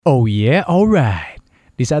Oh yeah, alright.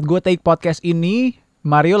 Di saat gue take podcast ini,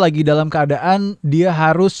 Mario lagi dalam keadaan dia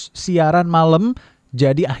harus siaran malam.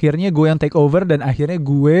 Jadi akhirnya gue yang take over dan akhirnya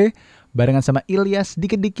gue barengan sama Ilyas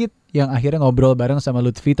dikit-dikit yang akhirnya ngobrol bareng sama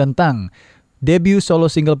Lutfi tentang debut solo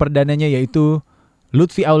single perdananya yaitu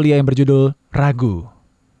Lutfi Aulia yang berjudul Ragu.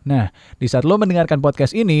 Nah, di saat lo mendengarkan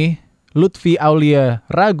podcast ini, Lutfi Aulia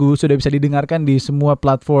Ragu sudah bisa didengarkan di semua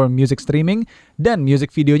platform music streaming dan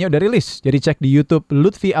music videonya udah rilis. Jadi cek di YouTube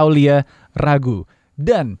Lutfi Aulia Ragu.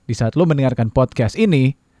 Dan di saat lo mendengarkan podcast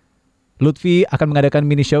ini, Lutfi akan mengadakan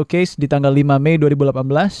mini showcase di tanggal 5 Mei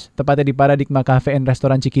 2018, tepatnya di Paradigma Cafe and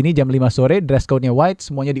Restoran Cikini jam 5 sore, dress code-nya white,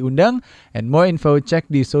 semuanya diundang. And more info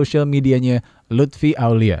cek di social medianya Lutfi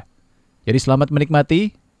Aulia. Jadi selamat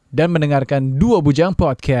menikmati dan mendengarkan Dua Bujang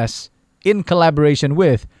Podcast in collaboration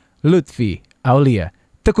with Lutfi Aulia,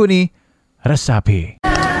 tekuni resapi.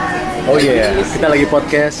 Oh iya, yeah. Kita lagi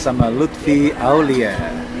podcast sama Lutfi Aulia.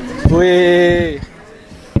 Wih.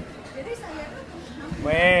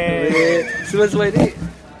 Semua ini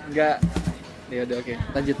enggak. Ya udah oke.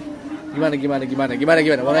 Lanjut. Gimana?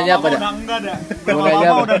 Mau nanya apa dah? Enggak ada.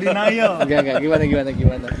 Lama-lama udah denial. Enggak.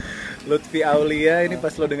 Gimana? Lutfi Aulia ini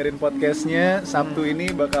pas lo dengerin podcastnya Sabtu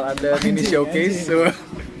ini bakal ada mini showcase.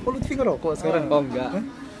 Oh Lutfi ngerokok sekarang? Oh enggak.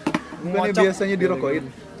 Bukannya biasanya dirokokin.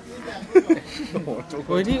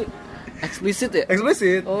 Oh ini eksplisit ya?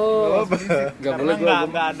 Eksplisit. Oh, Enggak boleh gua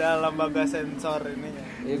enggak ada lembaga sensor ininya.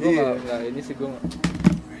 Iya gua enggak ini sih gua.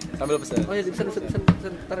 Sambil pesan. Oh iya bisa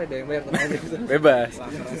ntar ada yang bayar aja. Bebas.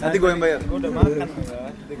 Nanti gue yang bayar. Gua udah makan enggak.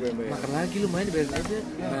 Nanti gue yang bayar. Makan lagi lu main bayar aja.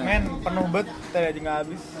 Men, penuh bet, teh aja enggak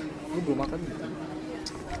habis. Gua belum makan.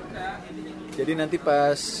 Jadi nanti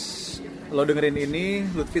pas lo dengerin ini,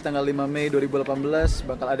 Lutfi tanggal 5 Mei 2018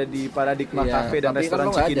 bakal ada di Paradigma Cafe dan Restoran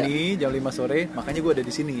Cikini jam 5 sore. Makanya gue ada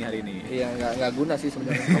di sini hari ini. Iya, enggak guna sih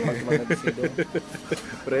sebenarnya cuma ada di situ.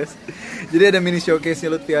 Fresh. Jadi ada mini showcase-nya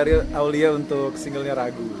Lutfi Aulia untuk singlenya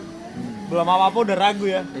Ragu. Belum apa-apa udah ragu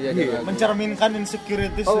ya. Iya. Mencerminkan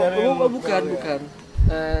insecurities dari bukan.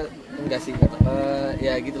 Enggak sih.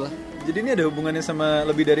 Ya gitulah. Jadi ini ada hubungannya sama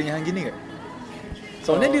Lebih Darinya Hanggini nggak?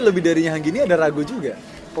 Soalnya di Lebih Darinya Hanggini ada Ragu juga.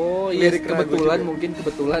 Oh iya, kebetulan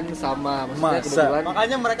sama. Maksudnya kebetulan.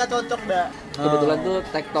 Makanya mereka cocok dah. Kebetulan tuh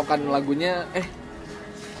tektokan lagunya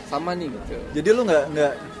sama nih gitu. Jadi lu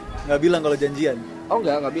nggak bilang kalau janjian? Oh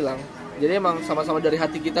enggak bilang. Jadi emang sama-sama dari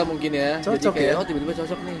hati kita mungkin ya. Cocok. Jadi kayak, ya? tiba-tiba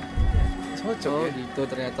cocok nih. Cocok Oh ya? gitu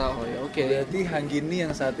ternyata. Oh ya oke. Berarti Hanggini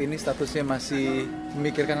yang saat ini statusnya masih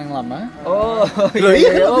memikirkan yang lama. Oh Loh,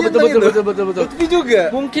 iya, Oh betul. Lutfi juga.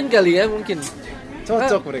 Mungkin kali ya, mungkin.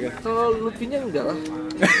 Cocok mereka. Kalau Lutfinya enggak lah.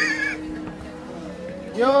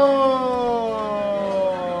 Yo,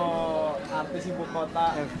 artis ibu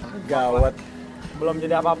kota. Gawat. Belum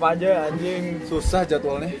jadi apa-apa aja anjing. Susah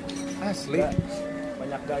jadwalnya. Asli.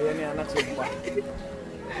 Banyak gaya nih anak sumpah.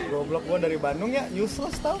 Goblok gua dari Bandung ya,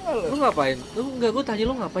 useless tau gak lo? Lu ngapain? Gua tanya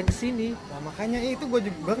lu ngapain kesini? Nah makanya itu gua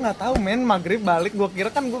juga nggak tahu men, maghrib balik gua kira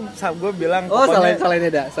kan gua bilang Oh pokoknya salahin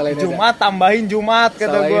Eda. Jumat tambahin Jumat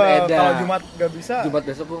kata Salahin gua. Eda. Kalau Jumat gak bisa. Jumat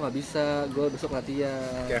besok gua nggak bisa, gua besok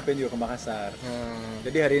latihan. Kevin juga ke Makassar. Nah,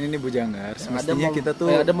 Jadi hari ini nih Bujangar, semestinya kita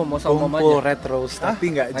tuh ada momo sama kumpul mamanya. Red Rose, tapi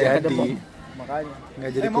nggak Ada jadi. Makanya.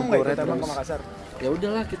 Nggak jadi mau kumpul nggak Red kita ke Rose. Makassar? Ya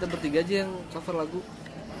udahlah kita bertiga aja yang cover lagu.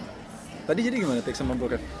 Tadi jadi gimana take sama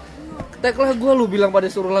Bro Kev? Tag lah gue, lu bilang pada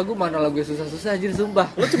suruh lagu, mana lagu yang susah-susah anjir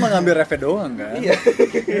sumpah. Lo cuma ngambil refnya doang kan? Iya.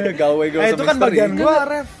 Galway Girl Itu kan bagian gua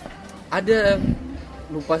ref. Ada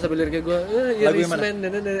lupa sampai liriknya gue. Lagu yang mana?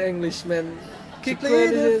 Englishman. Kick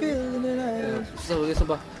Susah banget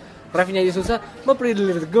sumpah. Refnya aja susah. My pretty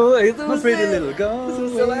little girl itu. My pretty little girl.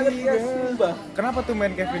 Susah banget ya sumpah. Kenapa tuh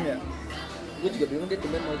main Kevin ya? Gue juga bingung dia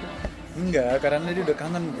temen mau itu. Enggak, karena dia udah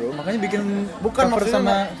kangen bro. Makanya bikin Bukan cover maksudnya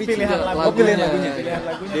sama pilihan Vici. lagu. Oh pilihan lagunya. Pilihan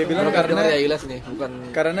lagunya. Dia bilang karena ya Ilas nih, bukan.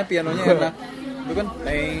 karena pianonya enak. Itu kan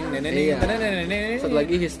Iya. Satu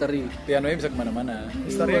lagi history. pianonya bisa kemana-mana.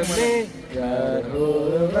 History yang mana?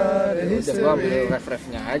 Udah gua ambil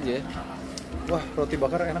ref-refnya aja. Wah roti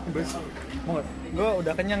bakar enak bro. Mau nggak? Gua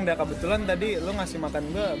udah kenyang dah, kebetulan tadi lu ngasih makan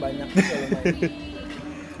gua banyak juga lumayan.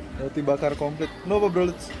 Roti bakar komplit. Lo apa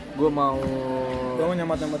bro? Gua mau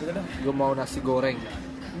Nyamat itu dah. Gue mau nasi goreng.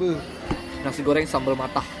 Buh, Nasi goreng sambal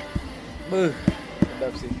matah.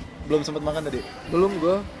 sedap sih. Belum sempat makan tadi. Belum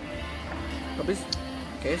gue. Tapi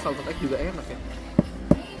kayak salted egg juga enak ya.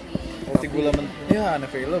 Roti gula ya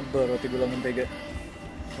unavailable roti gula mentega.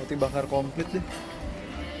 Roti bakar komplit deh.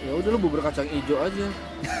 Ya udah lu bubur kacang hijau aja.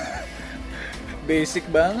 Basic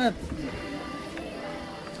banget.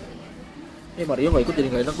 Mario nggak ikut jadi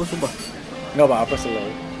nggak enak gue sumpah. Nggak apa-apa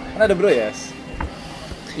selalu. Kan ada bro Yes.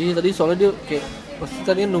 Iya tadi soalnya dia kayak Pasti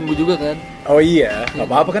tadi nunggu juga kan. Oh iya, nggak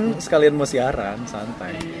apa-apa kan sekalian mau siaran,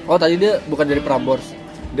 santai. Oh tadi dia bukan dari Prambors.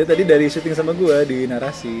 Dia tadi dari syuting sama gua di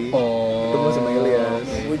narasi. Oh. Ketemu sama Ilyas.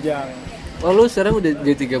 Bujang. Oh lu sekarang udah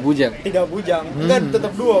jadi 3 bujang. 3 bujang. Enggak,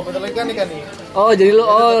 tetap 2, bentar lagi kan nih kan nih. Oh jadi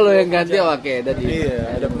lu yang ganti. Oke, tadi.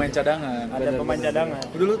 Iya, ada pemain cadangan. Ada pemain cadangan.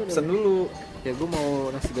 Udah lu pesen dulu. Ya gue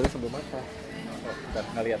mau nasi goreng sambal mata. Oh, bentar,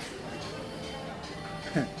 nggak lihat.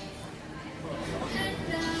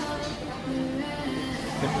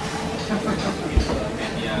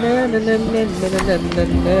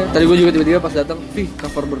 Tadi gue juga tiba-tiba pas datang,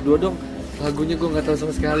 cover berdua dong. Lagunya gue nggak tahu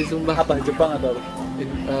sama sekali, sumpah. Apa Jepang atau apa?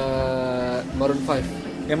 Maroon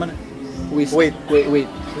 5. Yang mana? Wait.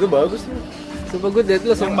 Itu bagus tuh. Sumpah gue dari itu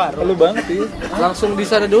langsung Lu banget ya. langsung di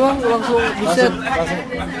sana doang, langsung buset. Langsung.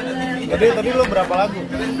 Tadi lu berapa lagu?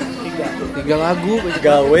 3 lagu.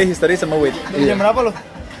 Gawe, History sama Wait. Jam berapa lu?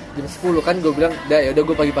 Jam 10 kan gue bilang, ya udah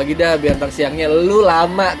gue pagi-pagi dah biar ntar siangnya lu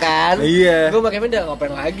lama kan. Iya. Gue makanya udah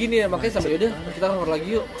ngapain lagi nih, makanya sampai udah kita ngobrol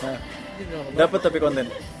lagi yuk. Nah, dapat tapi konten.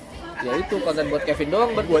 Ya itu konten buat Kevin doang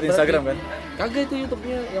Buat Instagram kan? Kagak itu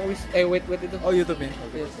YouTube-nya yang wait itu. Oh, YouTube-nya.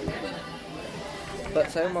 Iya. Mbak,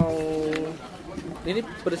 saya mau ini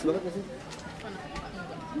pedes banget gak sih?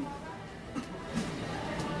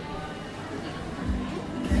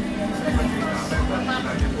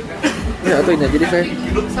 Ya atau ini jadi saya.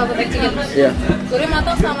 Satu teksturnya. Iya. Gurih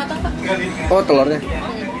matang setengah matang Pak. Oh telurnya.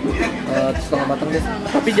 Setengah matang deh.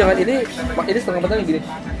 Tapi jangan ini setengah matang yang gini.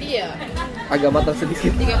 Iya. Agak matang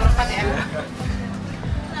sedikit. 3/4 ya.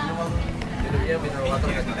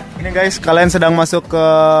 Ini guys, kalian sedang masuk ke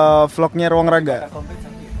vlognya Ruang Raga.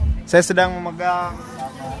 Saya sedang memegang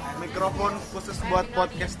mikrofon khusus buat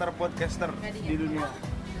podcaster di dunia.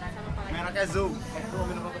 Mereknya Zoom.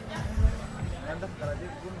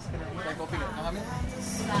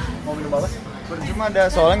 Mau minum apa? Percuma ada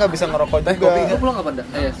soalnya nggak bisa ngerokok juga. Lu pulang kapan dah?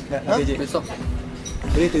 Yes. Besok.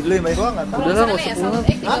 Jadi itu dulu ya, Mbak. Gua nggak tahu. Udah lah, nggak usah pulang.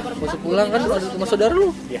 Nggak usah pulang kan, ada rumah saudara lu.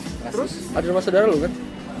 Iya. Terus? Ada rumah saudara lu kan?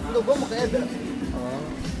 Enggak, gua mau ke Eda. Oh.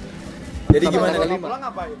 Jadi Sampai gimana tanggal nih? 5. Pulang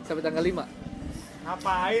ngapain? Sampai tanggal 5.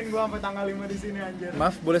 Ngapain gua sampai tanggal 5 di sini anjir?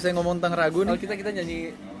 Maaf, boleh saya ngomong tentang ragu Kalau nih? kita nyanyi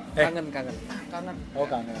Eh. kangen. Kangen. Oh,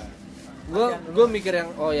 kangen. Gue mikir yang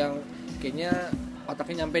kayaknya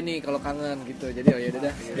otaknya nyampe nih kalau kangen gitu. Jadi ya udah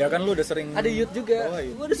dah. Ya kan lu udah sering. Ada youth juga. Oh,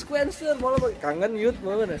 iya. Gue ada sequencer, malah kangen youth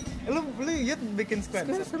mana? Lu Yud bikin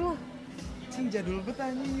sequencer. Sequencer lah. Cing jadul banget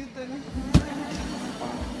anjing Yud anjing.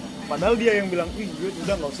 Padahal dia yang bilang, "Ih, Yud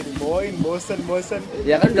udah enggak usah dibawain, bosen."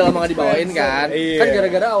 Ya kan udah lama gak dibawain kan. Iya. Kan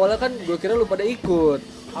gara-gara awalnya kan gue kira lu pada ikut.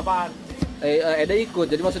 Apaan? Eda ikut,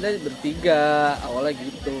 jadi maksudnya bertiga awalnya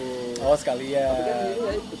gitu. Oh, sekalian. Tapi kan dia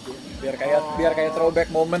nggak ikut ya. Biar kayak throwback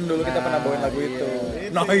moment dulu kita pernah bawain lagu iya. itu.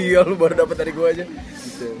 Nah, iya lu baru dapat dari gua aja.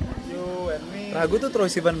 Gitu. You and me. Ragu tuh Troye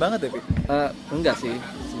Sivan banget ya, Pi? Enggak sih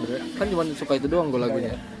sebenarnya. Kan cuma suka itu doang gue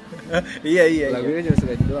lagunya. Iya. Lagunya cuma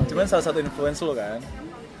suka itu doang. Cuman salah satu influence lo kan.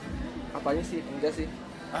 apanya sih? Enggak sih.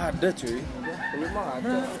 Ada, cuy. Lu mah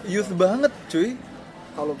ada. Youth banget, cuy.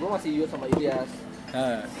 Kalau gue masih Yud sama Ilyas.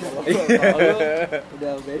 Nah. Kalau lu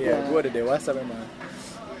udah beda. Iya, gua udah dewasa memang.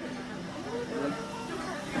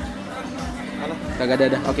 Kagak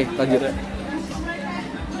ada. Oke, lanjut.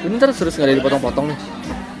 Ini ntar terus nggak ada dipotong-potong nih.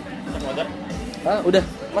 Udah,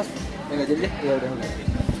 Mas. Enggak jadi deh. Ya udah.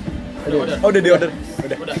 Oh, udah di order.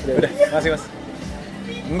 Udah. Makasih, Mas.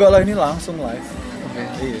 Enggak lah, ini langsung live. Oke.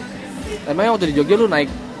 Iya. Emangnya waktu di Jogja lu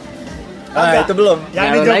naik? Itu belum. Yang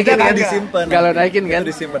di Kalau Jogja naikin kan kagak. disimpan. Kalau naikin kan? Itu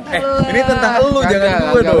disimpan. Ini tentang lu, jangan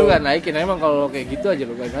gua Lu dong. nggak naikin. Emang kalau kayak gitu aja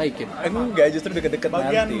lu nggak naikin. Enggak, justru deket-deket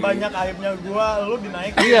Bagian nanti. banyak aibnya gua, lu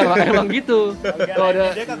dinaikin. Iya, emang gitu. Bagian Kalau ada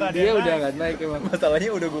dia kagak ada dia yang udah naik. nggak naik emang. Masalahnya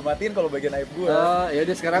udah gue matiin kalau bagian aib gue. Ya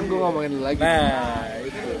udah sekarang gue ngomongin dulu lagi. Nah,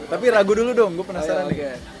 itu. Tapi ragu dulu dong, gue penasaran Ayo,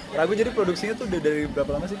 nih. Ragu jadi produksinya tuh udah dari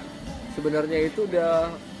berapa lama sih? Sebenarnya itu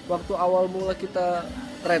udah waktu awal mula kita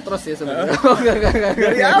retros ya sebenarnya. Enggak.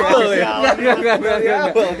 Dari awal ya?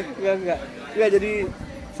 Enggak, jadi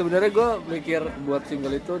sebenarnya gue mikir buat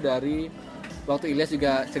single itu dari waktu Ilyas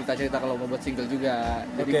juga cerita-cerita kalau mau buat single juga.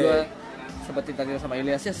 Jadi Oke. gue sempat cerita sama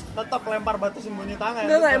Ilyas ya. Tetap lempar batu sembunyi tangan.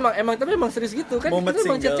 Enggak, emang serius gitu kan. Momen Kita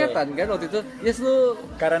emang single. chat-chatan kan waktu itu. Yes lu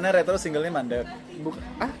Karena retro singlenya mandek.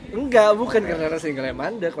 bukan karena singlenya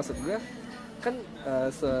mandek, maksud gue kan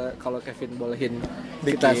kalau Kevin bolehin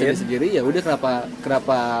kita Bikin. sendiri ya udah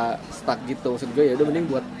kenapa stuck gitu, maksud gue ya udah mending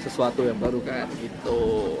buat sesuatu yang baru kan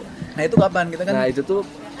gitu. Nah itu kapan kita kan? Nah itu tuh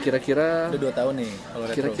kira-kira Udah 2 tahun nih kalau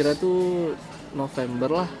retro. kira-kira tuh November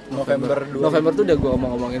lah. November tuh udah gue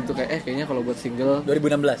omongin tuh kayak kayaknya kalau buat single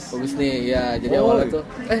 2016. bagus nih ya. Jadi awalnya tuh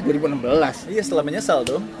 2016. Iya, setelah menyesal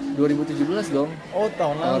dong. 2017 dong. Oh,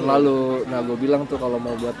 tahun Lalu. Nah, gue bilang tuh kalau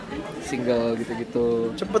mau buat single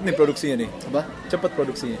gitu-gitu. Cepet nih produksinya nih. Apa? Cepet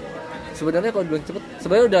produksinya. Sebenarnya kalau bilang cepet,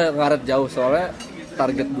 sebenarnya udah ngaret jauh soalnya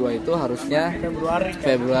target gue itu harusnya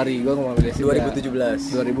Februari. Gue ngomong rilis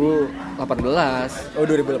 2017. 2018. Oh,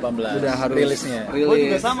 2018. Udah harus rilisnya. Gue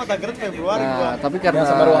juga sama target Februari gua. Nah, tapi karena Yang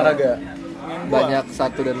sama Ruang Raga. banyak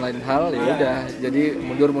satu dan lain hal ya udah. Jadi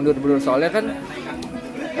mundur soalnya kan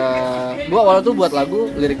gue awalnya tuh buat lagu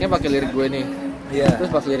liriknya pakai lirik gue nih. Iya. Terus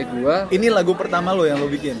pas lirik gue, Ini lagu pertama lo yang lo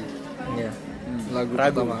bikin. iya, lagu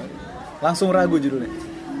Ragu. pertama. Langsung Ragu judulnya.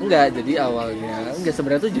 Enggak, jadi awalnya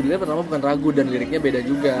sebenarnya tuh judulnya pertama bukan Ragu dan liriknya beda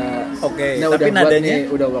juga. Oke, Nah, tapi udah buat nadanya? nih,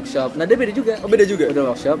 udah workshop. Nada beda juga. Oh, beda juga. Udah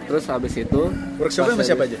workshop, terus habis itu Workshopnya sama pas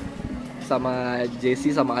siapa habis- aja? Sama Jesse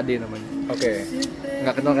sama Ade namanya. Oke.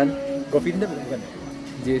 Nggak kenal kan? Govinda bukan?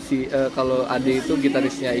 Jesse kalau Ade itu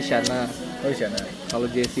gitarisnya Isyana. Oh, Isyana. Kalau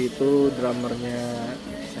Jesse itu drummernya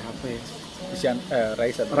siapa ya?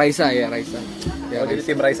 Raisa. Raisa. Ya, Oh, jadi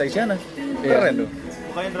tim Raisa Isyana. Iya. Keren dong.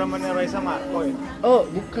 Bukannya dramanya Raisa Marco ya? Oh,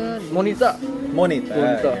 bukan. Monita. Monita.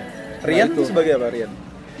 Monita. Iya. Rian Nah, tuh itu. sebagai apa, Rian?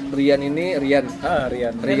 Rian. Rian.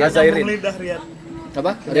 Rian. Hazairin. Lidah Rian.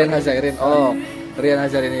 Apa? Rian Hazairin. Oh, Rian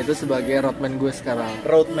Hazairin itu sebagai roadman gue sekarang.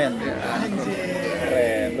 Roadman. Ya.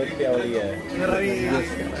 Keren. Lutfi Aulia. Ngeri.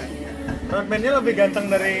 Roadman-nya lebih ganteng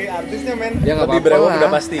dari artisnya, men. Ya nggak Lebih apa-apa brewok lah. udah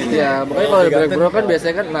pasti. Iya, makanya kalau Lebih ganteng. bro kan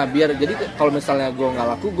biasanya kan, nah biar jadi kalau misalnya gue nggak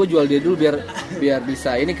laku, gue jual dia dulu biar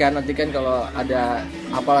bisa ini kan nanti kan kalau ada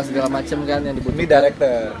apalah segala macam kan yang Ini dibutuhkan.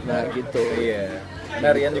 director. Nah gitu. Iya. Nah,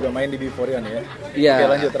 Rian juga main di Beforian ya. Iya. Oke,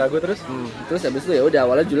 lanjut Ragu terus. Terus habis itu ya udah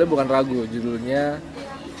awalnya judulnya bukan Ragu, judulnya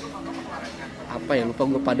apa ya lupa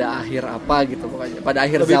gue, pada akhir apa gitu pokoknya, pada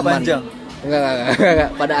akhir Lebih zaman. panjang. Enggak.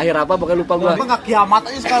 Pada akhir apa pokoknya lupa gue. Kenapa nggak kiamat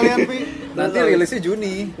aja sekalian, Pi? Nanti rilisnya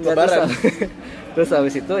Juni, Nggak, Lebaran. terus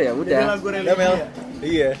habis itu ya Ini udah. lagu Ya, religi Mel. ya?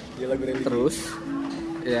 Iya, dia lagu religi. Terus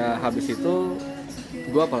ya habis itu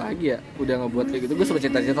gue apa lagi ya udah ngebuat kayak gitu, gue sempet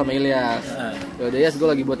cerita sama Ilyas. Nah. Ya udah Yas, gue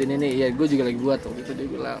lagi buat ini nih. Iya, gue juga lagi buat tuh gitu dia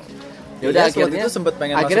bilang. Ya udah Ilyas waktu akhirnya itu sempet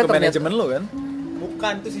pengen masuk akhirnya ke ternyata- manajemen lo kan?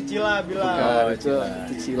 Bukan, itu si Cila bilang. Bukan, Oh, itu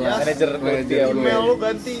Cila. Manajer dia, Email lu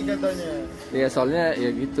ganti katanya. Ya soalnya ya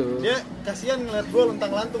gitu. Dia kasihan ngeliat gue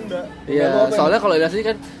lontang-lantung dah. Iya, Email lu apa soalnya kalau Ilyas ini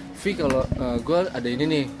kan Vi kalau gue ada ini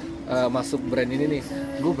nih masuk brand ini nih,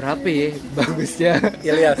 gue berapa ya bagusnya?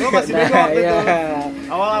 Ilyas. Gue masih bego waktu iya. itu.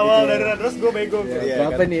 Awal-awal dari Radros gue bego. Iya,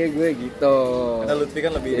 Berapa kan? nih gue gitu. Karena Lutfi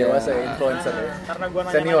kan lebih Iya. dewasa ya, influencer ya. Karena gue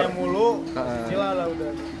Senior. nanya-nanya mulu, Ah. Cila lah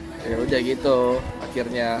udah. Ya udah gitu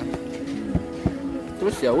akhirnya.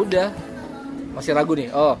 Terus ya udah masih ragu nih.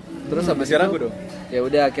 Oh, terus habis Masih itu ragu dong. ya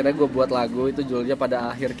udah akhirnya gue buat lagu itu judulnya Pada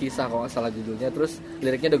Akhir Kisah kalau nggak salah judulnya. Terus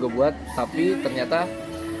liriknya udah gue buat, tapi ternyata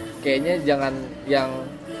kayaknya jangan yang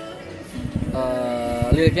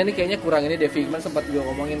liriknya nih kayaknya kurang ini. Devi Iqman sempat gue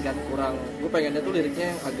ngomongin kan kurang. Gue pengennya tuh liriknya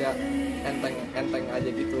yang agak enteng aja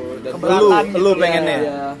gitu. Dan Keberatan Lu gitu pengennya.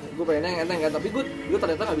 ya, gue pengennya yang enteng kan. Tapi gue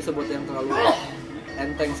ternyata nggak bisa buat yang terlalu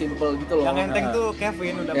enteng simple gitu loh. Yang enteng tuh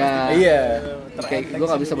Kevin udah Ya. pasti. Iya. Kayak gue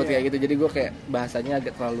nggak bisa buat kayak gitu, jadi gue kayak bahasanya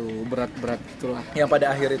agak terlalu berat gitulah. Yang pada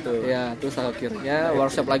akhir itu. Ya terus akhirnya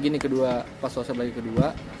workshop lagi nih kedua, pas workshop lagi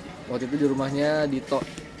kedua waktu itu di rumahnya Dito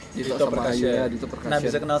sama Ayu ya, Dito Percussion. Nah,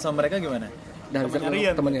 bisa kenal sama mereka gimana? Dan bisa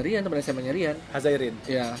Temennya Rian. temennya SMA-nya Rian. Hazairin.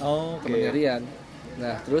 Ya. Oh, oke. Temennya Rian.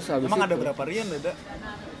 Nah terus habis Emang ada itu, berapa Rian ada?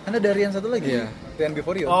 Kan ada Rian satu lagi. Iya. Rian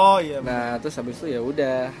Beforian. Oh iya. Nah terus habis itu ya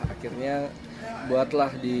udah akhirnya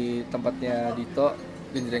buatlah di tempatnya Dito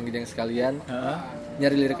dan jedeng-jedeng sekalian. Heeh.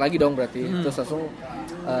 Nyari lirik lagi dong berarti. Terus langsung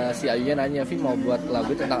si Ayunya nanya, Vi mau buat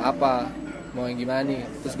lagu tentang apa, mau yang gimana nih.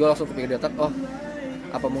 Terus gue langsung kepikir di otak, oh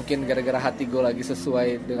apa mungkin gara-gara hati gue lagi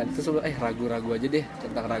sesuai dengan itu, sebelum ragu-ragu aja deh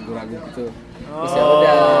tentang ragu-ragu gitu. Terus ya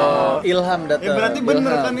udah. Ilham datang. berarti bener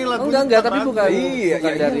Ilham. kan nih lagu. Enggak, tapi bukan Iya,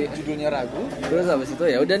 bukan dari. judulnya Ragu. Terus habis itu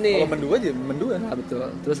ya udah nih. Kalau mendua aja, mendua. Nah, betul.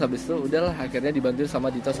 Terus habis itu udahlah akhirnya dibantuin sama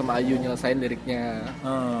Dito sama Ayu nyelesain liriknya.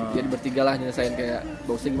 Jadi bertiga lah nyelesain kayak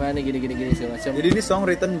bagusnya gimana nih gini segala macam. Jadi ini song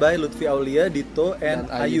written by Lutfi Aulia, Dito,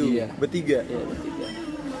 and Dan Ayu Ayu. dia. Bertiga. Iya, bertiga.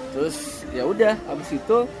 Terus ya udah habis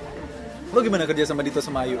itu Lo gimana kerja sama Dito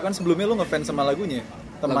sama Ayu? Kan sebelumnya lo ngefans sama lagunya.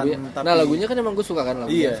 Teman, lagunya, tapi nah lagunya kan emang gue suka kan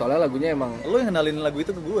lagunya. Iya. Soalnya lagunya emang lo yang kenalin lagu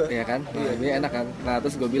itu ke gue. ya kan, lagunya enak kan. Nah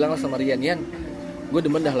terus gue bilang sama Rian, gue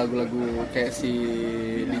demen dah lagu-lagu kayak si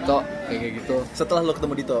Dito kayak gitu. Setelah lo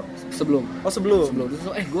ketemu Dito. Sebelum Oh, sebelum. terus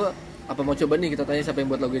gue apa mau coba nih kita tanya siapa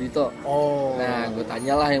yang buat lagu Dito. Oh. Nah gue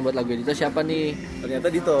tanyalah yang buat lagu Dito siapa nih. Ternyata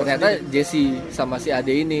Dito. Ternyata Jesse sama si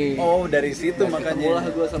Ade ini. Oh, dari situ Nah, makanya. ketemulah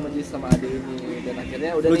gue sama Jesse sama Ade ini dan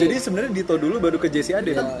akhirnya udah Lu nih. jadi sebenarnya Dito dulu baru ke Jesse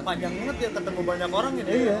Ade Iya. kan? Panjang banget ya ketemu banyak orang gitu.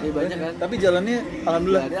 Iya. Iya, banyak kan. Tapi jalannya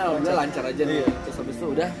alhamdulillah. Jalannya alhamdulillah lancar aja nih. Iya. Terus habis itu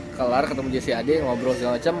udah kelar ketemu Jesse Ade ngobrol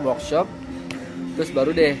segala macam workshop. Terus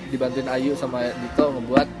baru deh dibantuin Ayu sama Dito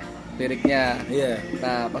ngebuat liriknya. Iya.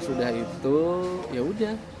 Nah pas udah itu ya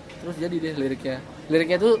udah terus jadi deh liriknya.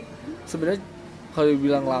 Liriknya tuh sebenarnya kalau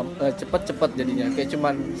dibilang cepet jadinya kayak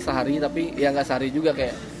cuman sehari tapi ya nggak sehari juga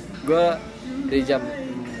kayak gue dari jam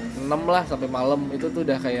 6 lah sampai malam itu tuh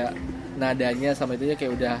udah kayak nadanya sama itunya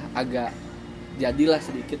kayak udah agak jadilah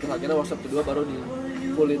sedikit terus akhirnya workshop kedua baru di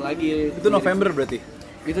fullin lagi. Itu November berarti?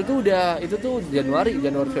 Itu tuh Januari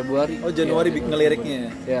Februari. Oh, Januari ya, ngeliriknya.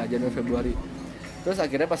 Ya, Januari Februari. Terus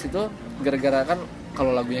akhirnya pas itu gara-gara kan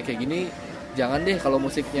kalau lagunya kayak gini jangan deh kalau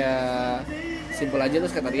musiknya simple aja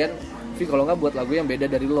terus kata Rian, "Vi kalau nggak buat lagu yang beda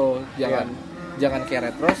dari lo. Jangan kayak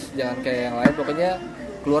retros, jangan kayak yang lain pokoknya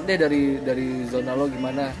keluar deh dari zona lo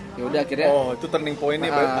gimana." Ya udah akhirnya Oh, itu turning point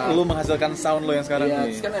nih. Lu menghasilkan sound lo yang sekarang iya,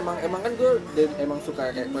 nih. terus kan emang kan gue emang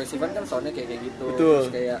suka kayak progressive kan soundnya kayak gitu. Betul.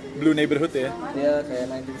 Terus kayak Blue Neighborhood ya. dia kayak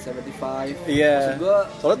 1975. Iya. Maksud gue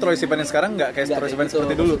Soalnya Troye Sivan yang sekarang nggak kayak Troye Sivan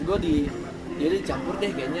seperti dulu. Gue dia dicampur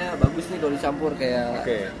deh kayaknya bagus nih kalau dicampur kayak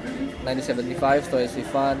Oke. 1975, Troye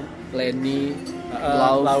Sivan, Lenny,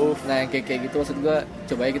 Lauf. Lauf. Nah yang kayak gitu maksud gue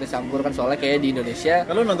coba ya kita campur kan soalnya kayak di Indonesia.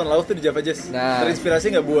 Kalau nonton Lauf tuh di Java Jazz, Nah.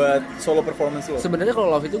 terinspirasi nggak buat solo performance lo? Sebenarnya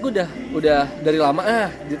kalau Love itu gue udah dari lama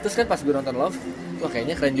terus kan pas gue nonton Love, wah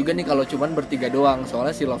kayaknya keren juga nih kalau cuman bertiga doang.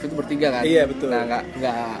 Soalnya si Love itu bertiga kan. Iya, betul. Nah nggak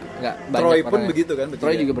banyak. Troy pun orangnya. begitu kan, bertiga.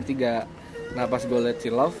 Troy juga bertiga. Nah pas gue liat si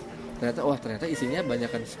Love, ternyata isinya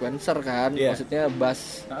banyakan sequencer kan. Iya. Maksudnya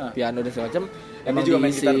bass, piano dan segala macam. Emang juga main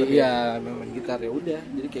diisi, gitar tapi iya, emang main gitar ya udah.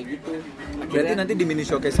 Jadi kayak gitu. Berarti nanti di mini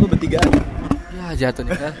showcase lo bertigaan? ya jatuh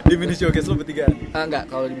nih. Di mini showcase lo bertigaan? Enggak,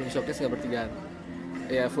 kalau di mini showcase nggak bertigaan.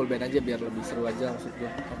 Ya full band aja biar lebih seru aja maksud gue.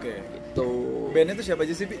 Oke. Itu Bandnya tuh siapa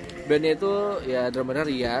aja sih, Pi? bandnya itu ya drummernya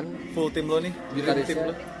Rian, Full tim lo nih? Dream tim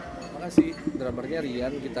lo? gitarisnya makasih, drummernya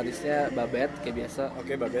Rian, gitarisnya Babet kayak biasa,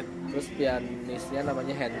 Oke, Babet. terus pianisnya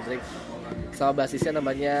namanya Hendrik, sama basisnya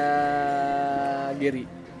namanya Gary.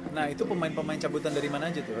 Nah, itu pemain-pemain cabutan dari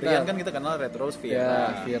mana aja tuh? Nah. Rian kan kita kenal Retros, Ya, Viera.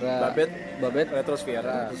 Viera. Babet, Retros,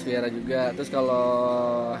 Viera. Terus Viera juga. Terus kalau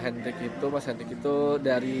Hendrik itu, Mas Hendrik itu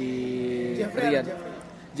dari Rian.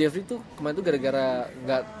 Jeffrey tuh kemarin tuh gara-gara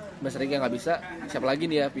nggak Mas Hendrik nggak bisa, siapa lagi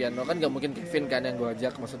nih ya piano kan nggak mungkin Kevin kan yang gue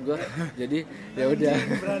ajak maksud gue. Jadi ya udah.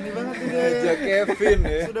 Berani banget ini. Ajak Kevin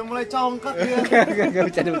ya. Sudah mulai congkak dia. Gak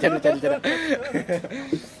bercanda.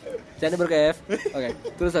 Bercanda berkev. Oke.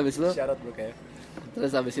 Terus habis itu Syarat bro kayak.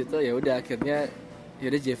 Terus habis itu ya udah akhirnya ya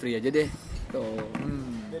udah Jeffrey aja deh. Tuh.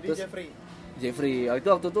 Jadi Terus- Jeffrey,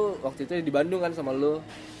 waktu itu di Bandung kan sama lu.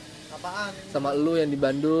 apaan? Sama lu yang di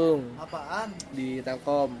Bandung Apaan? di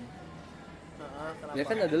Telkom. Nah, kenapa? Ya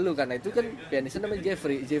kan ada lu kan. Nah, itu kan pianisnya namanya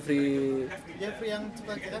Jeffrey Jeffrey yang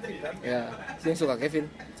suka Kevin kan? ya, yang suka Kevin.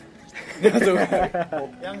 Yang suka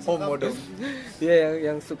Homo dong. Iya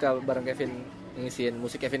yang suka bareng Kevin ngisiin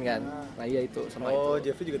musik Kevin kan. Nah, iya itu sama Oh, itu.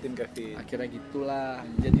 Jeffrey juga tim Kevin. Akhirnya gitulah.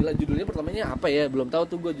 Jadilah judulnya pertamanya apa ya? Belum tahu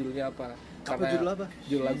tuh gue judulnya apa. Judul apa?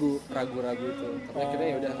 Judul lagu ragu-ragu itu. Tapi akhirnya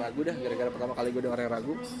ya udah ragu dah gara-gara pertama kali gue dengerin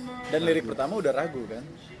ragu. Dan lirik pertama udah ragu kan?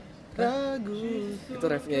 Ragu. Itu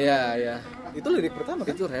refnya ya. Itu lirik pertama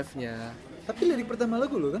kan? Itu refnya. Tapi lirik pertama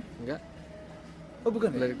lagu lo kan? Enggak. Oh bukan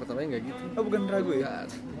ya? Lirik pertamanya enggak gitu. Oh bukan ragu ya?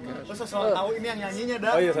 Enggak. Lo sesuatu tahu ini yang nyanyinya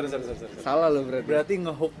dah. Oh iya, sorry. Salah lo berarti. Berarti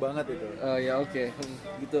ngehook banget itu. Oh ya oke.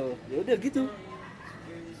 Gitu. Ya udah gitu.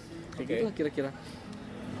 Kayak Oke. gitu lah kira-kira.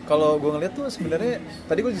 Kalau gue ngeliat tuh sebenarnya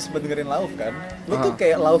tadi gue sempat dengerin Lauf kan, lu tuh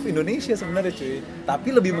kayak Lauf Indonesia sebenarnya cuy, tapi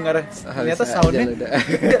lebih mengarah ternyata bisa soundnya aja lu dah.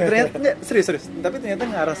 enggak serius, tapi ternyata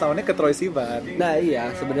ngarah soundnya ke Troye Sivan. Nah iya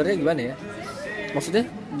sebenarnya gimana ya? Maksudnya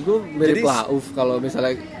gue mirip Jadi, Lauf kalau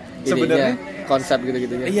misalnya sebenarnya- ininya konsep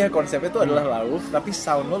gitu-gitunya. Iya konsepnya tuh adalah Lauf, tapi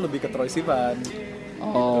sound lo lebih ke Troye Sivan.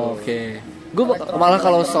 Oh, Oke. Gue malah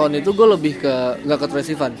kalau sound itu gue lebih ke nggak ke Troye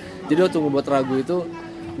Sivan. Jadi waktu ngebuat ragu itu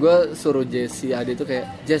gue suruh Jesse Ade itu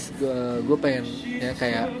kayak Jess gue pengen ya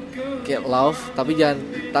kayak Love tapi jangan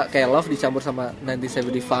kayak Love dicampur sama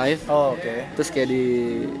 1975. Oh oke. Terus kayak di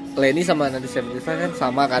Lenny sama 1975 kan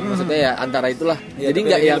sama kan, maksudnya ya antara itulah. Iya, Jadi tapi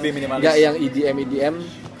nggak ini yang lebih minimalis. nggak yang EDM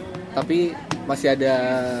tapi masih ada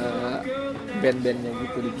band-bandnya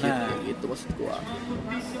gitu dikit. Nah. Kayak gitu maksud gua.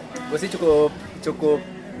 Gue sih cukup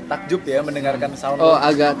takjub ya mendengarkan sound Oh lo.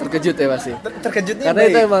 agak terkejut ya pasti. Terkejutnya Karena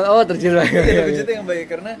yang itu baik. emang terkejut banget. Iya, terkejutnya yang baik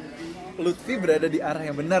karena Lutfi berada di arah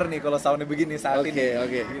yang benar nih kalau soundnya begini saat ini.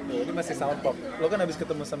 Oke. Gitu. Ini masih sound pop. Lo kan habis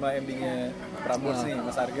ketemu sama MD-nya Prambors nih,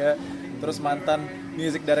 Mas Arga. Terus mantan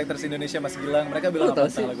music directors Indonesia Mas Gilang. Mereka bilang apa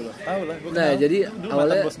tentang lagu lo? Tahu lah. Gua Nah, kenal. jadi Dulu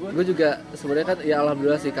awalnya mantan bos gua. gue juga sebenarnya kan ya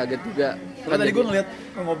alhamdulillah sih kaget juga. Karena tadi gue ngeliat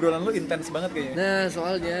ngobrolan lo intens banget kayaknya. Nah,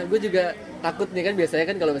 soalnya gue juga takut nih kan biasanya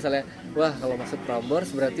kan kalau misalnya wah kalau masuk Prambors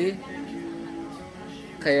berarti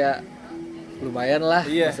kayak lumayan lah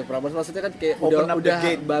masuk Prambors, maksudnya kan kayak Open up udah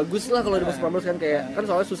the gate. bagus lah kalau udah masuk Prambors kan kayak kan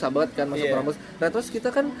soalnya susah banget kan masuk Prambors. Nah terus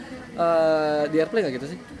kita kan di Airplay nggak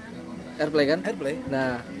gitu sih? Airplay kan? Airplay.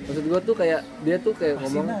 Nah maksud gue tuh kayak dia tuh kayak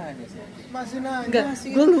ngomong Masih nanya. enggak,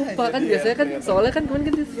 gue lupa kan biasanya kan soalnya kan kemarin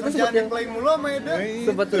kan kita sempat Jangan yang play mulu sama Eda.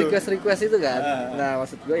 sempat request itu kan. Nah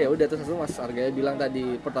maksud gue ya udah terus langsung Mas Argaya bilang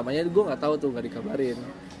tadi pertamanya gue nggak tahu tuh nggak dikabarin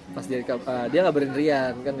pas dia ngabarin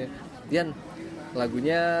Rian kan ya Rian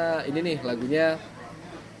lagunya ini nih lagunya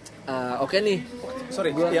oke nih.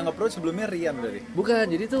 Sorry, yang approach sebelumnya Rian berarti. Bukan,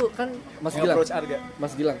 jadi tuh kan Mas Yang Gilang. approach Arga.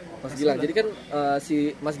 Mas Gilang. Jadi kan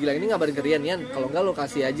si Mas Gilang ini ngabarin ke Rian, kalau enggak lo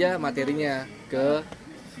kasih aja materinya ke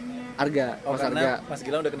Arga, Mas Arga. Mas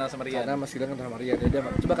Gilang udah kenal sama Rian. Karena Mas Gilang kenal sama Rian. Yaudah,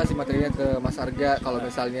 coba kasih materinya ke Mas Arga. Kalau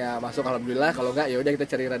misalnya masuk alhamdulillah, kalau enggak ya udah kita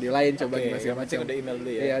cari radio lain, coba gimana segala macam. Udah email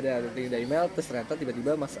dulu ya. Iya, udah email terus ternyata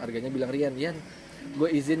tiba-tiba Mas Arganya bilang Rian, gue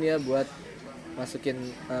izin ya buat masukin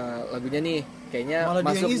lagunya nih. Kayaknya malah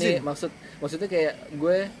masuk nih, maksudnya kayak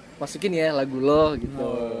gue masukin ya lagu lo gitu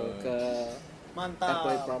ke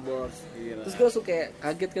Airplay Prambors. Terus gue langsung kayak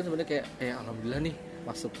kaget kan sebenarnya kayak alhamdulillah nih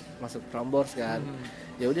masuk Prambors kan.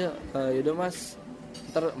 Ya udah Mas,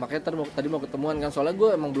 makanya tadi mau ketemuan kan, soalnya gue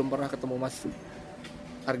emang belum pernah ketemu Mas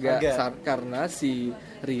Arga. Karena si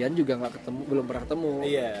Rian juga belum pernah ketemu.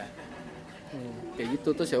 Iya. Kayak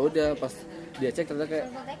gitu. Terus ya udah pas dia cek ternyata kayak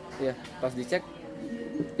ya pas dicek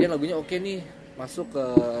dia lagunya oke nih masuk ke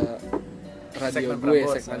radio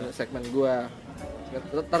segmen gue.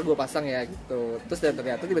 Ntar gue pasang ya gitu. Terus dan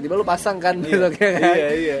ternyata tiba-tiba lu pasang kan gitu kan.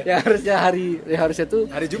 Iya. Ya harusnya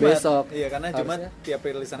tuh hari Jumat. Besok. Iya, karena Jumat tiap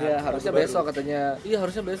rilisan hari. Iya, harusnya besok katanya. Iya,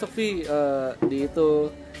 harusnya besok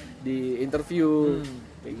di interview.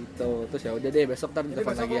 Kayak gitu. Terus ya udah deh besok ntar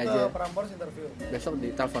telepon lagi aja. Besok di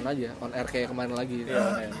telepon aja on air kayak kemarin lagi.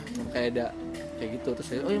 Kayak ada kayak gitu. Terus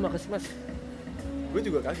ya, oh iya makasih Mas. Gue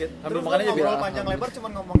juga kaget. Terus makanya ngobrol panjang lebar cuma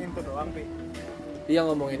ngomongin itu doang, Pi. Iya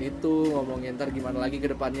ngomongin ntar gimana lagi ke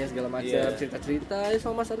depannya segala macam, cerita-cerita ya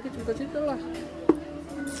sama Mas Arga cerita-cerita lah.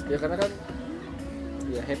 Ya karena kan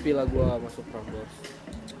ya happy lah gue masuk Prambors.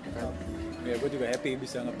 Kan. Ya gue juga happy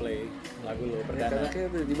bisa ngeplay lagu lo perdana. Karena kayak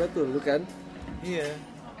tiba-tiba tuh lu kan. Iya.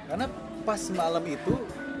 Karena pas malam itu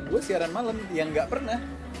gue siaran malam yang nggak pernah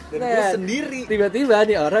dan gue sendiri. Tiba-tiba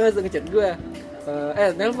nih orang langsung ngechat gue.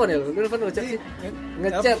 Nelpon ya lu ngechat sih.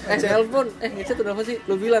 Nelpon sih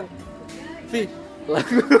lu bilang. Vi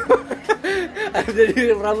lagu ada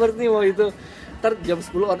di Prambors nih mau itu ntar jam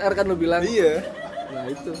 10 on air kan lu bilang. Iya. Nah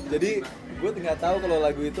itu Jadi gue nggak tahu kalau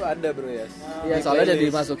lagu itu ada bro ya. Iya soalnya udah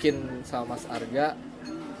dimasukin sama Mas Arga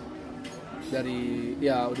dari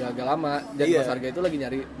ya udah agak lama dan Mas Arga itu lagi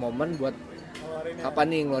nyari momen buat kapan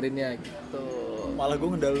nih ngeluarinnya gitu. Malah gue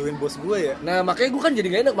ngedaluin bos gue ya. Nah makanya gue kan jadi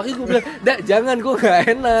gak enak, makanya gue bilang jangan, gue gak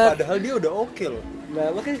enak. Padahal dia udah oke loh. Nah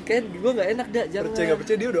makanya kayak gue gak enak jangan. Percaya gak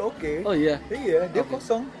percaya dia udah oke. Oh iya? Iya dia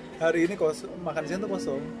kosong. Hari ini kosong, makan siang tuh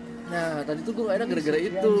kosong. Nah tadi tuh gue gak enak gara-gara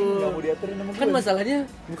itu. Gak mau diaturin sama gue. Kan masalahnya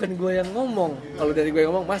bukan gue yang ngomong. Kalau dari gue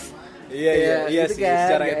yang ngomong Mas Iya gitu sih kan,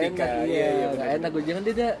 secara gak etika. enak, Iya gak enak gue jangan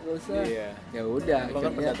dia gak usah. Iya. Ya udah. Lo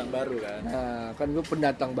kan pendatang baru kan. Nah kan gue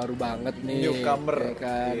pendatang baru banget nih. Newcomer ya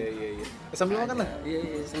kan. Iya. Sambil makan lah.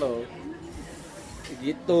 Iya. Slow.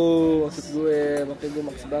 Gitu maksud gue, makanya gue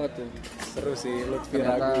maksud banget tuh. Seru sih Lutfi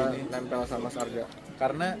Ternyata Ragu ini. nempel sama Mas Arga.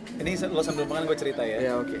 Karena ini lo sambil makan gue cerita ya.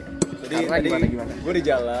 Iya oke. Jadi Karena tadi gimana? gue di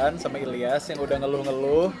jalan sama Ilyas yang udah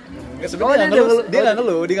ngeluh-ngeluh. Sebenarnya dia nggak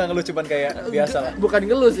ngeluh, cuman kayak biasa lah. Bukan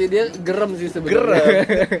ngeluh sih, dia gerem sih sebenarnya.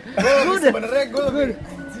 Sebenarnya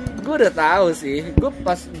Gue udah tahu sih. Gue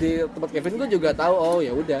pas di tempat Kevin gue juga tahu. Oh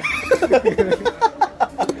ya udah.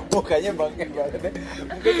 Mukanya bangke banget deh.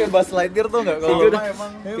 Mungkin kayak Buzz Lightyear tuh nggak kalau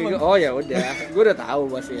emang. Oh ya udah. Gue udah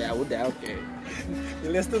tahu pasti ya udah oke.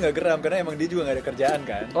 Ilyas tuh nggak geram karena emang dia juga nggak ada kerjaan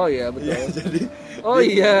kan. Oh iya betul. Iya, jadi. Oh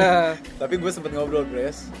iya. Tapi gue sempet ngobrol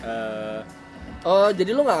Bres. Oh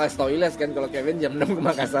jadi lu gak ngasih tau Ilyas kan kalau Kevin jam 6 ke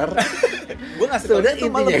Makassar. Gue ngasih tau sudah itu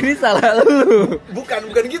intinya malam. ini salah lu. Bukan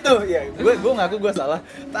gitu ya. Gue ngaku gue salah.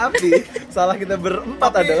 Tapi salah kita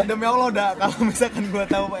berempat adalah. Demi Allah dah kalau misalkan gue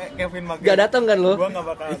tahu Kevin Magen Gak datang kan lu? gue gak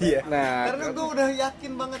bakal ada. Iya. Nah Karena gue udah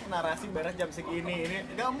yakin banget narasi beres jam segini ini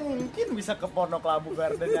gak mungkin bisa ke Pondok Labu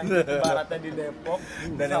Garden yang baratnya di Depok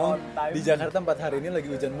Dan bisa emang on time. di Jakarta 4 hari ini lagi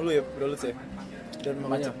hujan mulu ya Bro Lutz ya. Dan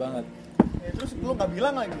macet banget. Ya terus lu nggak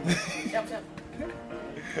bilang lagi. Siap.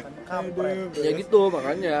 Kampret. Ya gitu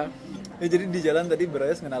makanya. Ya jadi di jalan tadi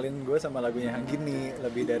Bryce ngenalin gue sama lagunya Hanggini,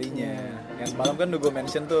 Lebih Darinya. Yang semalam kan udah gue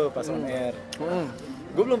mention tuh pas on air.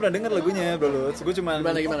 Gue belum pernah denger lagunya, Bro. Gue cuman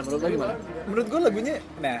Gimana? Menurut lo gimana? Menurut gue lagunya,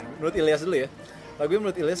 nah menurut Ilyas dulu ya. Lagunya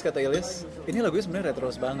menurut Ilyas, kata Ilyas, ini lagunya sebenarnya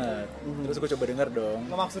retro banget. Terus gue coba denger dong.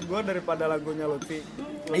 Nggak, maksud gue daripada lagunya Lutfi.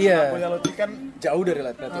 Iya. Lagunya Lutfi kan Jauh dari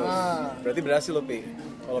retro. Berarti berhasil lo, Pi.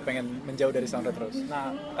 Kalau pengen menjauh dari sound retro. nah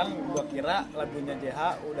kan gue kira lagunya JH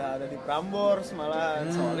udah ada di Prambors malah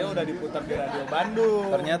soalnya udah diputar di radio Bandung.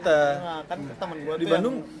 Ternyata Nah kan temen gue di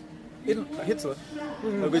Bandung hits loh.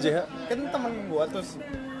 Lagu JH. kan temen gue tuh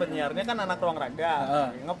penyiarnya kan anak ruang raga.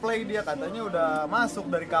 Ngeplay dia katanya udah masuk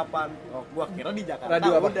dari kapan. Oh gue kira di Jakarta.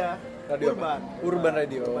 Radio apa? Udah. Radio Urban. apa? Urban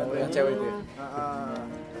Radio. Yang cewek itu ya.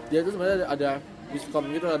 Dia tuh sebenarnya ada miskom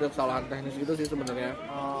gitu, ada kesalahan teknis gitu sih sebenarnya.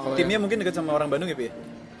 Kalau Timnya mungkin dekat sama orang Bandung ya, Pi?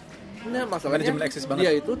 Nah, masalahnya Manajemen eksis banget.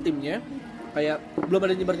 dia itu timnya kayak belum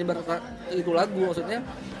ada nyebar-nyebar itu lagu, maksudnya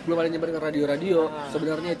belum ada nyebar ke radio-radio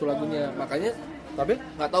sebenarnya itu lagunya. Makanya Tapi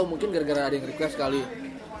nggak tahu mungkin gara-gara ada yang request kali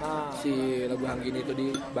si lagu Hanggini itu di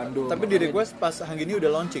Bandung. Tapi di request pas Hanggini udah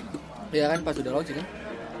launching. Iya kan pas udah launching kan.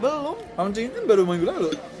 Belum. Launching kan baru minggu lalu.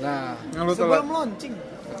 Nah, Yang lo Sebelum launching.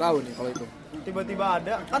 nggak tahu nih kalau itu. Tiba-tiba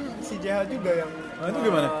ada kan si JH juga yang Nah, itu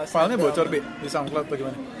gimana? Filenya bocor, Bi? Di SoundCloud atau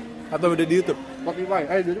gimana? Atau udah di YouTube? Spotify,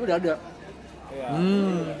 di YouTube udah ada. ya,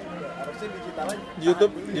 harusnya digital aja.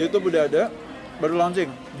 Di YouTube udah ada, baru launching.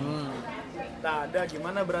 Nah ada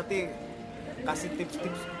gimana berarti kasih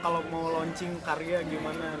tips-tips kalau mau launching karya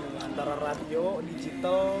gimana nih antara radio,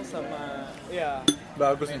 digital sama ya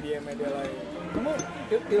Bagus nih. media-media lain. Kamu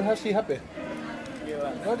Ilhas Shihab ya? Gila.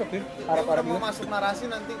 Cocok nih. Kita Arab-Arab mau gitu. masuk narasi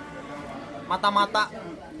nanti mata-mata.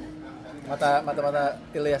 Mata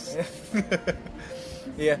Ilyas.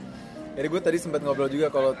 Iya. Jadi gue tadi sempat ngobrol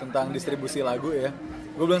juga kalau tentang distribusi lagu ya.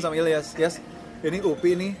 Gue bilang sama Ilyas, "Yes, ini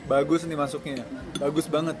UPI nih bagus nih masuknya. Bagus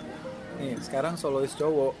banget. Nih, sekarang solois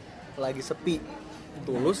cowok lagi sepi.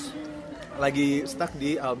 Tulus lagi stuck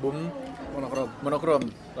di album Monokrom.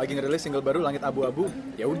 Lagi ngerilis single baru Langit Abu-Abu.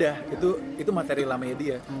 Ya udah, itu materi lamanya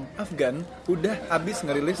dia. Afgan udah habis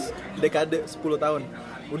ngerilis dekade 10 tahun.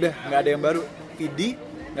 Udah nggak ada yang baru. Vidi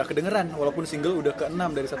nggak kedengeran walaupun single udah ke-6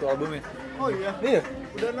 dari satu albumnya. Oh iya. Iya,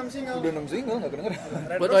 Udah 6 single. udah 6 single nggak kedengeran.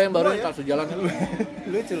 Buat lo yang baru yang tak sejalan.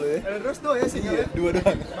 Lucu loh ya. Ada terus tuh ya single. Dua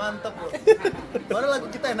doang. Mantap loh. Baru lagu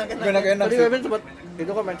kita enak-enak. Enak-enak Tadi sih. Kevin sempat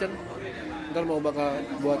itu kan mention ntar mau bakal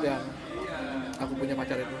buat yang aku punya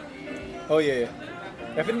pacar itu. Oh iya ya.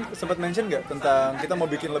 Kevin sempat mention nggak tentang kita mau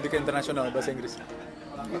bikin lebih ke internasional bahasa Inggris?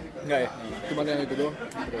 Nggak ya? Cuman yang itu doang.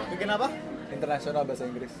 Bikin apa? Internasional bahasa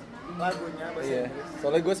Inggris. Lagunya bahasa Iya. Inggris.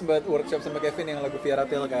 Soalnya gue sempat workshop sama Kevin yang lagu Via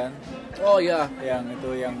Ratil kan, Oh iya. yang itu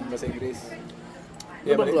yang bahasa Inggris.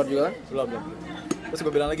 Lu belum keluar juga kan? Belum. Terus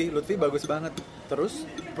gue bilang lagi, Lutfi bagus banget. Terus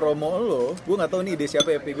promo lo, gue nggak tahu nih ide siapa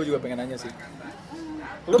ya, gue juga pengen nanya sih.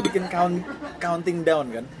 Lo bikin counting down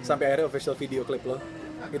kan, sampai akhirnya official video clip lo.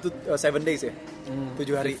 Itu 7 days ya,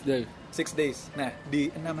 7 hari, 6 days. Nah di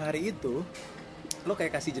 6 hari itu lo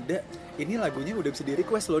kayak kasih jeda. Ini lagunya udah bisa di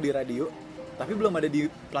request lo di radio, tapi belum ada di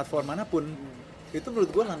platform manapun. Itu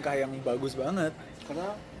menurut gue langkah yang bagus banget.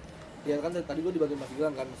 Karena ya kan tadi gue dibantu Mas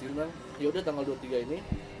Gilang kan, Mas Gilang bilang ya udah tanggal 23 ini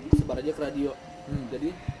sebar aja ke radio. Jadi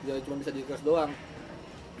ya cuma bisa di request doang.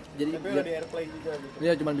 Jadi Tapi udah di airplay juga gitu.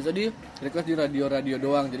 ya cuma bisa di request di radio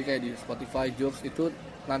doang. Jadi kayak di Spotify, Joox itu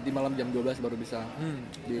nanti malam jam 12 baru bisa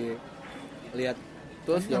dilihat.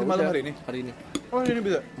 Terus ya Nanti malam udah, hari ini? Oh ini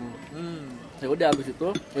bisa? ya udah abis itu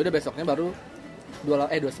ya udah besoknya baru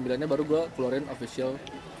 29-nya baru gue keluarin official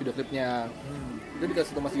video klipnya. Itu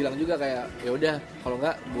dikasih ke Mas Gilang juga kayak ya udah kalau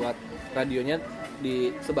nggak buat radionya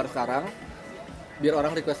disebar sekarang biar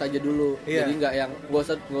orang request aja dulu. Iya. Jadi nggak yang nggak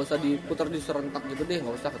usah diputar di serentak gitu deh,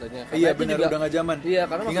 nggak usah katanya. Karena Iya itu benar, juga- udah nggak zaman. Iya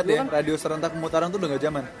karena Ingat maksud gue ya, kan radio serentak pemutaran tuh udah nggak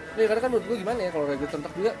zaman. iya, karena kan menurut gue gimana ya kalau radio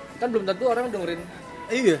serentak juga kan belum tentu orang dengerin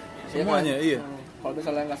Iya, semuanya kan? iya. Kalau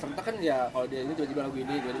misalnya nggak serentak kan ya kalau dia ini tiba-tiba lagu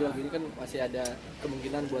ini kan masih ada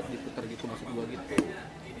kemungkinan buat diputar gitu maksud gue gitu.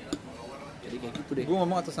 Jadi kayak gitu deh. Gue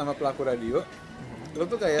ngomong atas nama pelaku radio, lo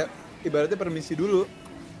tuh kayak ibaratnya permisi dulu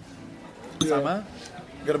sama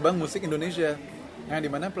gerbang musik Indonesia, yang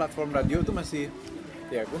dimana platform radio tuh masih,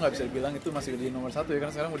 ya gue nggak bisa bilang itu masih di nomor 1 ya,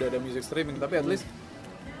 karena sekarang udah ada music streaming, tapi at least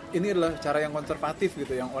ini adalah cara yang konservatif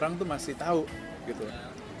gitu, yang orang tuh masih tahu gitu.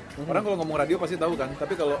 Orang kalau ngomong radio pasti tahu kan,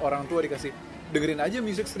 tapi kalau orang tua dikasih dengerin aja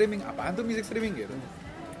music streaming, apaan tuh music streaming gitu.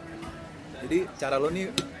 Jadi cara lo nih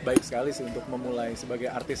baik sekali sih untuk memulai sebagai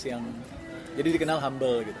artis yang jadi dikenal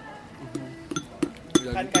humble gitu.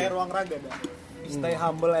 Kan kayak ruang raga dah. Stay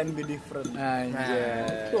humble and be different.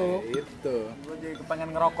 Anjay. Itu. Gue jadi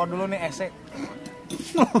pengen ngerokok dulu nih esek.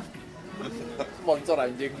 Sponsor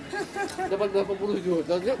anjing. Dapat 80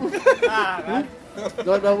 juta sih. Kan?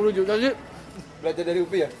 Dapat 80 juta sih. Belajar dari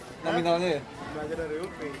UPI ya? Nominalnya ya? Belajar dari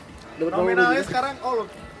UPI. Dapat 80 Nominalnya juta. sekarang lu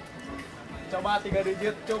coba 3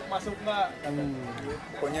 digit cuk masuk nggak?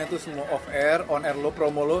 Pokoknya itu semua off air, on air lo,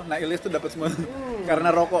 promo lo, nah Ilyas tuh dapat semua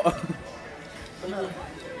karena rokok.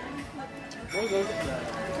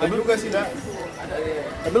 Nah juga sih dah.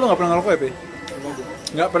 Tapi lo nggak pernah ngerokok ya, Pi?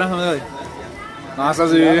 Nggak pernah sama sekali. Masa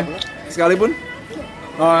sih? Sekalipun?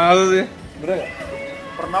 Masa sih? Bener nggak?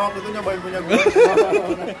 Pernah waktu itu nyobain punya gue.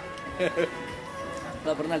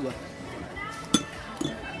 Gak pernah gua.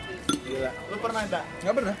 Gila. Lu pernah enggak?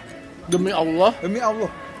 Nggak pernah. Demi Allah. Demi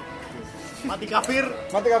Allah. Mati kafir.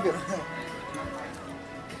 Mati kafir.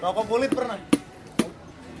 Rokok kulit pernah?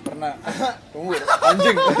 Pernah. Tunggu,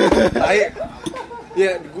 anjing. Tai.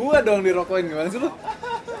 Ya, gua dong dirokokin gimana sih lu?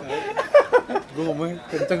 Gua ngomongnya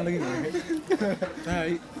kenceng lagi nih.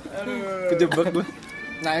 Tai. Kejebak gua.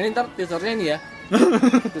 Nah ini ntar teasernya ini ya.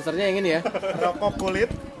 Teasernya yang ini ya. Rokok kulit.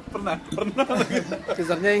 Pernah.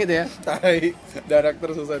 Teasernya yang gitu ya. Tai. Director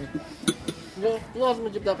susah nih. Lu harus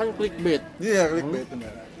menciptakan clickbait. Iya, clickbait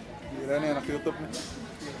benar. Gila nih anak YouTube nih.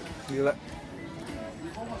 Gila.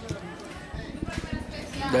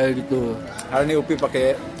 Dari gitu. Hari ini Upi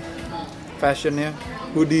pakai fashionnya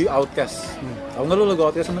hoodie Outcast. Tahu nggak lu logo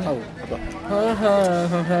Outcast sebenarnya? Tahu. Apa?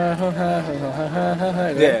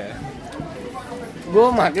 Yeah. Gue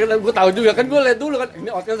makin, gue tahu juga kan, gue liat dulu kan ini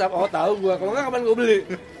outcast apa? Oh tahu gue. Kalau nggak kapan gue beli?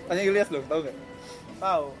 Tanya Ilyas dong, tahu nggak?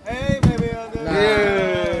 Tahu. Hey baby. Nah.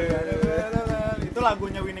 Itu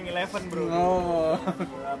lagunya Winning Eleven bro. Oh.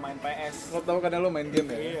 Gua main PS. Lo tahu karena lo main game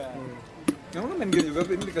ya? Iya. Yang lo main game juga,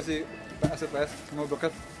 ini dikasih aset PS sama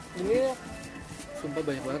broket. Ini sumpah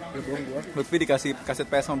banyak banget, gak bohong gue. Lutfi dikasih kaset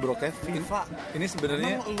PS sama broket. FIFA. Ini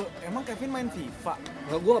sebenarnya Emang Kevin main FIFA?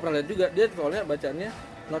 Gue gak pernah lihat juga, dia soalnya bacanya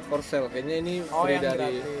not for sale. Kayaknya ini free yang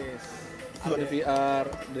dari gratis. dari VR,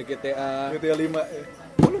 dari GTA. GTA 5 ya.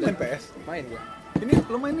 Oh, lo main PS? Main gue. Ini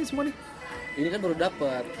lo main nih semua nih. Ini kan baru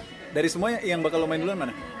dapat. Dari semuanya yang bakal lo main duluan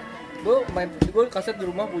mana? Gue kaset di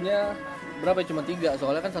rumah punya berapa ya? Cuma 3,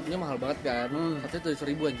 soalnya kan satunya mahal banget kan. Satunya tuh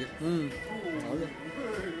 1.000 anjir. Nah, udah.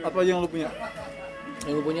 Apa yang lo punya?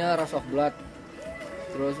 Yang gue punya Rush of Blood,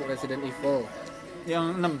 terus Resident Evil Yang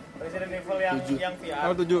 6. Resident Evil yang 7. yang VR.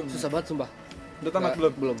 Oh, 7. susah banget sumpah. Udah tamat Nggak,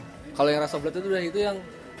 belum? belum. Kalau yang Rush of Blood itu udah, itu yang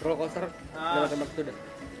roller coaster tembak itu udah.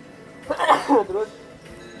 Terus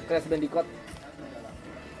Crash Bandicoot.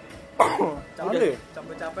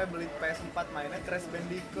 Capek-capek beli PS4 mainnya Crash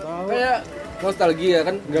Bandicoot. Kayak nostalgia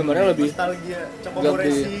kan, gambarnya lebih Nostalgia. Coba Nggak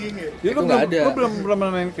racing ya. Jadi Itu nggak ada. Lo belum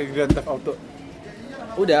main kayak Grand Theft Auto.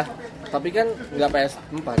 udah, tapi kan nggak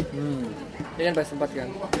PS4. Ini kan PS4 kan.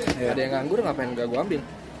 Iya. Ada yang nganggur ngapain nggak gua ambil?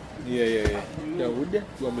 Iya. Ya udah,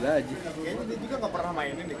 gua ambil aja. Kayaknya dia juga nggak pernah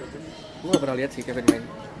mainin deh Kevin. Gua nggak pernah lihat sih Kevin main.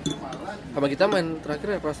 Sama kita main terakhir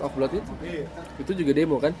ya Rush of Blood itu. Iya. Itu juga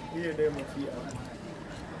demo kan? Iya demo VR.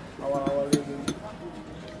 Awal-awal itu.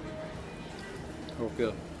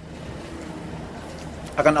 Gokil.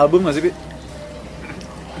 Akan album nggak sih, Pi?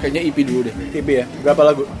 Kayaknya EP dulu deh. EP ya? Berapa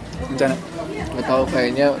lagu? Rencana? Nggak tahu,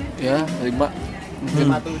 kayaknya ya 5.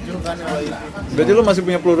 57 kan kalau itu. Berarti lo masih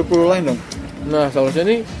punya peluru-peluru lain dong? Nah, soalnya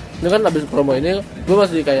ini kan abis promo ini gue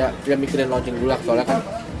masih kayak ya mikirin launching dulu lah, soalnya kan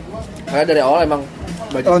karena dari awal emang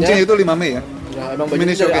budgetnya Launching itu 5 Mei ya? nah, emang Mini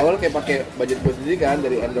budgetnya dari showcase. awal kayak pakai budget gue sendiri kan,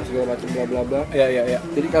 dari endorse segala macam bla bla bla. Iya.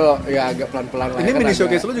 Jadi kalau ya agak pelan-pelan lah. Ini ya kan, mini agak-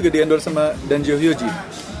 showcase lo juga di-endorse sama Danjo Hyoji?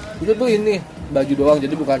 Itu tuh ini baju doang,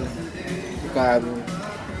 jadi bukan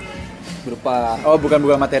berupa Oh, bukan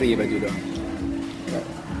materi baju dong.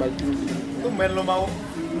 baju. Tumben lu mau.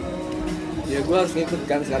 Ya gue harus ngikut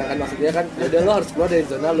kan sekarang kan, maksudnya kan ya udah lo harus keluar dari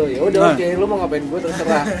zona lo, ya udah Nah. oke, lo mau ngapain gue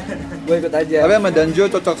terserah, gue ikut aja. Tapi sama Danjo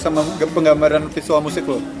cocok sama penggambaran visual musik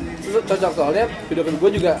lo? Itu cocok, soalnya video klip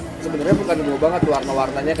gue juga sebenarnya bukan gue banget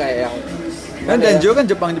warna-warnanya kayak yang Kan gimana ya? Danjo kan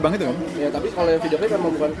Jepang itu kan? Ya tapi kalau yang video klip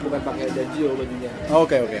memang bukan pakai Danjo bajunya. Oh,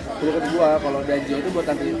 oke. Video klip gue kalau Danjo itu buat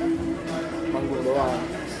nanti manggung doang.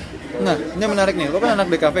 Gitu. Nah, ini menarik nih. Lo kan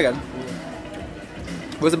anak DKV kan?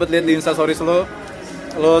 Gue sempet lihat di Instastories lo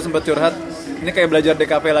sempet curhat. Ini kayak belajar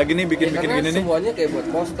DKV lagi nih, bikin karena gini nih. semuanya kayak buat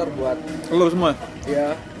poster, buat Lo semua?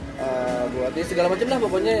 ya buat ya segala macam lah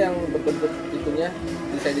pokoknya yang berbentuk itunya,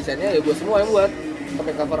 desainnya ya gue semua yang buat,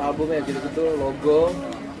 sampai cover albumnya gitu-gitu, logo.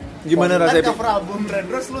 Gimana Kan rasanya? cover album Red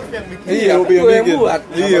Rose lu yang bikin. Iya, Tapi Upi yang gue yang bikin. buat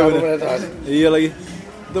Iya, cover bener. albumnya terus. Iya lagi.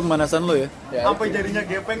 Itu pemanasan lo ya? Ya, Apa jadinya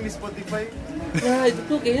gepeng di Spotify? Nah itu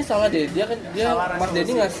tuh kayaknya salah deh. Dia Salah Mas resolusi.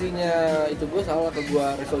 Denny ngasihnya itu gue salah ke gue,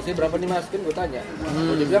 resolusinya berapa nih Mas? Kan gue tanya.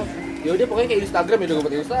 Dia bilang ya udah pokoknya kayak Instagram ya, udah gue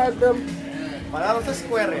pakai Instagram. Padahal itu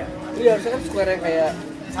square ya. Iya harusnya kan square yang kayak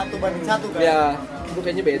 1:1 kan. ya itu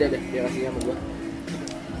kayaknya beda deh dia kasihnya sama gue.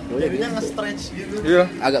 Jadinya nge-stretch gitu. Iya.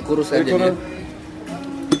 Agak kurus kan Kurus. jadinya.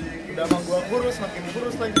 Udah sama gua kurus, makin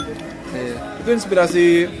kurus lagi tuh. Iya. Itu inspirasi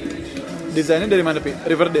desainnya dari mana, Pi?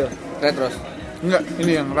 Riverdale? Retros. Enggak,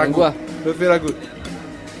 ini yang ragu. gua. Lutfi ragu.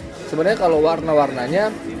 Sebenarnya kalau warna-warnanya,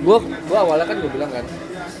 gua awalnya kan gue bilang kan,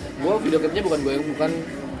 gua video klipnya bukan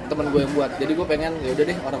teman gue yang buat. Jadi gue pengen ya udah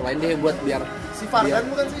deh orang lain deh yang buat biar Si Fardan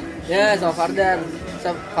bukan sih? ya sama Fardan.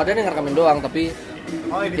 Fardan yang ngerekamin doang tapi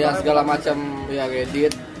Oh, ini ya Fardan. segala macam ya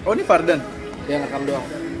edit Oh, ini Fardan. dia ngerekam doang.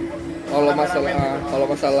 Kalau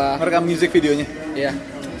masalah Merekam music videonya. ya.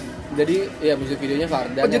 Jadi ya musik videonya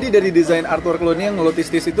Fardan. Oh, jadi dari desain artwork lo ini yang lo tis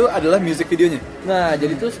itu adalah music videonya? Nah,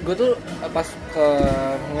 jadi tuh gue tuh pas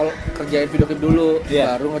kerjain video klip dulu,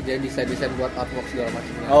 Iya. baru ngerjain desain buat artwork segala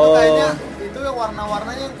macamnya. Itu kayaknya itu yang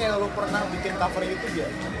warna-warnanya yang kayak lu pernah bikin cover YouTube ya?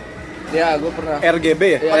 Ya, gue pernah. RGB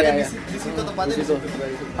ya? Iya, Oh, iya, di, iya. di situ tepatnya Di di situ.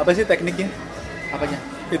 situ. Apa sih tekniknya? Apanya?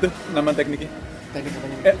 Itu nama tekniknya? Teknik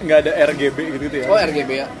apanya? Nggak ada RGB gitu ya? Oh, RGB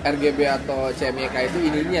ya. RGB atau CMYK itu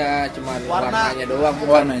ininya cuman Warna. warnanya doang,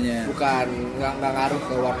 bukan Warnanya. bukan nggak ngaruh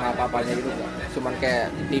ke warna apa-apanya gitu. Cuman kayak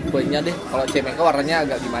tipenya deh. Kalau CMYK warnanya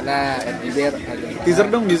agak gimana, RGB agak gimana. Teaser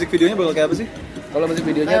dong, music videonya bakal kayak apa sih? Kalau musik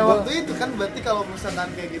videonya Kayak gue waktu itu kan berarti kalau misalkan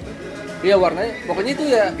kayak gitu. iya warnanya pokoknya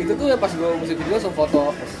itu tuh ya pas gue musik video langsung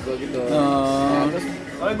foto gue gitu. Nah, terus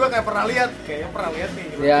Soalnya gue kayak pernah lihat nih.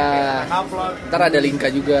 ya Kayak upload. ntar ada Linka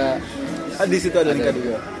juga. Di situ ada link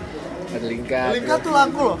juga. Ada Linka. Linka tuh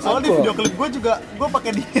laku loh. Soalnya di Laku. video klip gue juga gue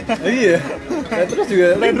pakai dia. Iya. Terus juga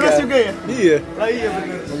Ledros juga ya? Iya. Lah iya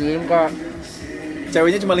bener. Ada Linka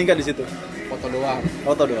Ceweknya cuma Linka di situ. foto doang.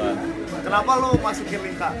 Foto doang. Kenapa lu masukin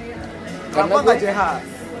Linka? Karena Kenapa nggak gua- JH?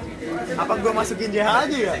 Apa gue masukin JH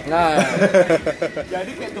aja ya? Nah,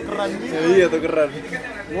 Jadi kayak tukeran gitu. Iya tuh keren.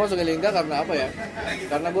 gue masukin Linka karena apa ya?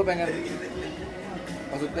 Karena gue pengen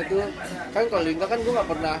maksudnya tuh kan kalau Linka kan gue nggak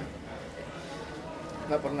pernah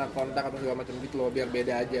kontak atau segala macam gitu loh, biar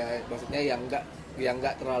beda aja. Maksudnya yang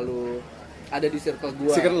nggak terlalu ada di circle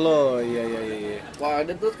gue. Secret lo, iya. Wah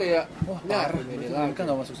ada tuh kayak Wah ya, parah. ini Linka lah.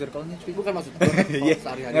 nggak masuk circle-nya cuy. Bukan maksud gue. Iya,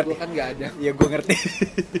 Sehari-hari ngerti. gue kan nggak ada. Iya gue ngerti.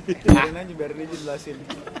 Biarin aja jelasin.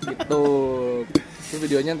 Gitu. Terus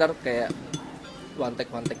videonya ntar kayak one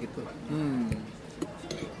take gitu.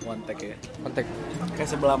 One take ya. One take. Kayak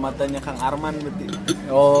sebelah matanya Kang Arman berarti.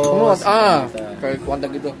 Oh. Kayak one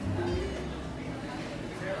take gitu.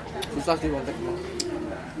 Susah sih one take.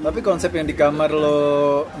 Tapi konsep yang di kamar lo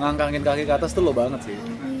ngangkangin kaki ke atas tuh lo banget sih.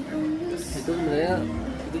 Itu sebenarnya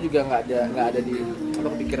itu juga nggak ada di apa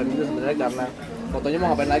kepikiran gitu sebenarnya, karena fotonya mau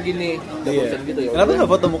ngapain lagi nih, udah bosan gitu ya. Kenapa nggak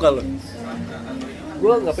foto muka lo?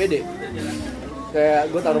 Gue nggak pede. Kayak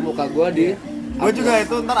gue taruh muka gue di. Gue juga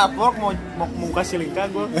itu ntar artwork mau kasih Linka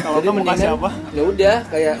gue. Kalau Jadi mau kasih mendingan apa? ya udah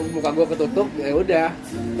kayak muka gue ketutup ya udah.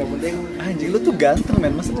 Yang penting Anjing lu tuh ganteng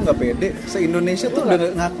men, masa lu nggak pede? Se-Indonesia tuh udah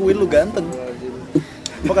ngakuin lu ganteng.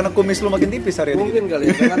 Bukan kumis lu makin tipis hari ini. mungkin kali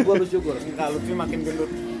ya, karena gue bersyukur. Linka Lutfi makin gendut.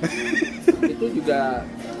 Itu juga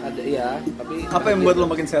ada ya, tapi Apa yang buat lu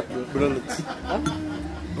makin sehat bro lu? Hah?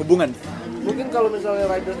 Hubungan. Mungkin kalau misalnya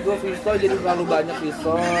riders gue Vistoy jadi terlalu banyak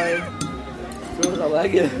Vistoy. Terus apa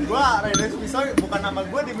lagi ya? Gue Raiders Pisoy bukan nama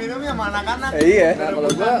gue diminumnya sama anak-anak. Iya. Nah kalau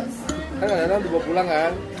gue kan kadang-kadang dibawa pulang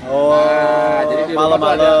kan. Oh. Nah, jadi di rumah tuh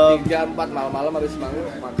ada malam-malam. 3-4 malam-malam habis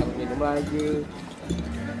makan minum lagi.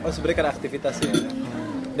 Oh sebenarnya karena aktivitas ya.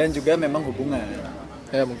 Dan juga memang hubungan.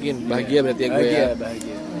 Ya mungkin bahagia berarti ya gue ya.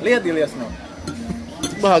 Bahagia. Lihat di Lias no.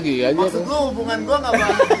 Bahagia aja Maksud tuh. lu hubungan gue gak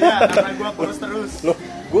bahagia karena gue kurus terus. Loh,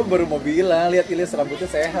 gue baru mau bilang lihat Ilyas rambutnya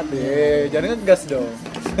sehat deh. Jangan ngegas dong.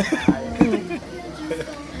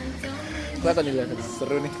 Kelihatan nih lihat.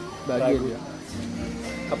 Seru nih. Bahagia Ragu. dia.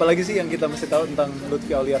 Apalagi sih yang kita mesti tahu tentang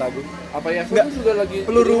Lutfi Aulia Ragu? Apa ya? Enggak. Gue juga lagi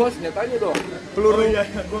Peluru. Tanya dong. Peluru. Oh iya,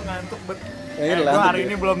 gue ngantuk bet. Ya, ini Gue lanjut hari ya.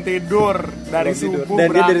 ini belum tidur dari Belum tidur. subuh. Dan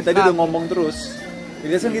dia dari tadi berangkat. udah ngomong terus.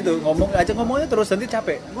 Ilyas kan gitu, ngomongnya terus nanti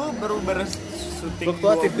capek. Gue baru beres syuting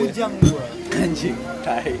Fluktuatif gue ya? bujang gue. Anjing,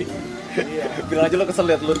 tai. Iya. Bilang aja lo kesel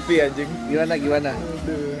liat Lutfi anjing. Gimana?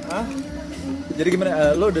 Hah? Jadi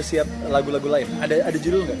gimana? Lo udah siap lagu-lagu lain? Ada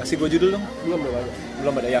judul nggak? Kasih gue judul dong. Belum ada.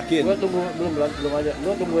 Belum ada, yakin? Gue tunggu belum aja.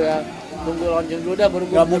 Gue tunggu launching dulu dah baru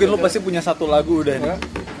gue. Gak mungkin lo pasti punya satu lagu udah nih. Hah?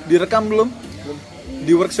 Direkam belum?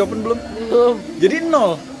 Di workshopin belum? belum. Jadi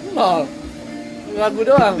nol. Lagu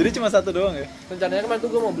doang. Jadi cuma satu doang ya? Rencananya kemarin tuh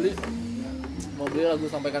gue mau beli lagu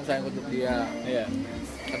Sampaikan Sayang Untuk Dia. Iya.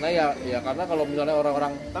 karena ya karena kalau misalnya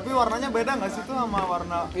orang-orang Tapi warnanya beda nggak sih tuh sama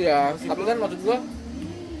warna? iya, tapi kan maksud gua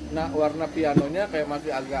warna pianonya kayak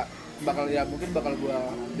masih agak mungkin bakal gua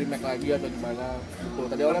remake lagi atau gimana gitu.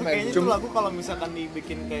 Tadi orang main Kayaknya tuh lagu kalau misalkan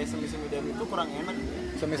dibikin kayak semi-semi diam itu kurang enak.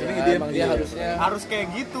 Semi-semi ya, dia emang dia harusnya Harus kayak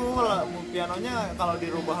gitu lah, pianonya kalau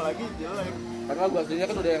dirubah lagi jelek. karena lagu aslinya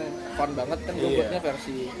kan udah yang fun banget kan gua Iya. buatnya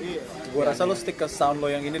versi Iya. Gua rasa lu stick ke sound lo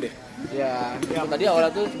yang ini deh. ya itu tadi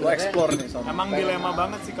awalnya tuh Lu sebenarnya explore nih sound. Emang dilema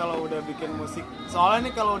banget sih kalau udah bikin musik. Soalnya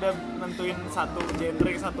nih kalau udah nentuin satu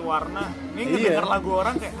genre, satu warna, nih ngedenger lagu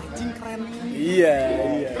orang kayak anjing keren. Iya.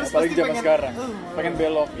 Terus Apalagi pasti zaman pengen- sekarang. Pengen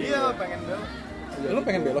belok. Iya, pengen dong. Lu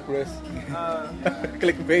pengen belok, Bros. Eh,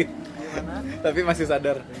 Clickbait. gimana? Tapi masih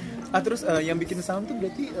sadar. Terus yang bikin sound tuh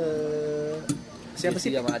berarti siapa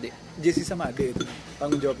sih? sama Ade Jesse sama Ade itu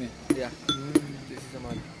tanggung jawabnya. ya Jesse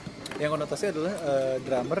sama Ade Yang konotasinya adalah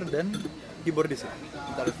drummer dan keyboardis ya?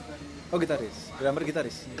 gitaris. Oh gitaris, drummer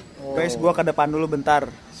gitaris. Oh. Guys, gua ke depan dulu bentar.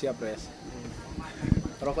 Siap Res.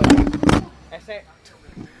 Rokok ya?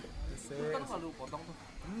 Kan selalu potong tuh.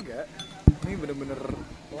 Enggak, ini bener-bener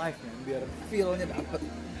live nih, biar feel-nya dapet.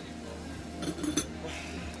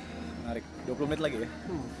 Menarik, 20 menit lagi ya.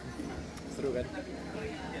 Seru kan?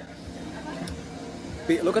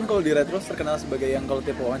 Pi, lu kan kalau di Retros terkenal sebagai yang kalau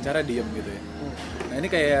tiap wawancara diem gitu ya. Nah ini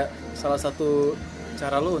kayak salah satu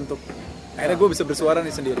cara lu untuk akhirnya gue bisa bersuara nih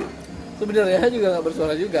sendiri. Sebenarnya juga nggak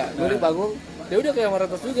bersuara juga. Gue di panggung, ya udah kayak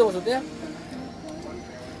Marathon juga maksudnya.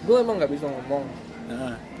 Gue emang nggak bisa ngomong,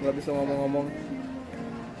 Nah, nggak bisa ngomong-ngomong,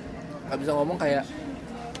 nggak bisa ngomong kayak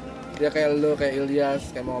dia kayak lo kayak Ilyas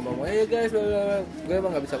kayak mau ngomong, guys, gue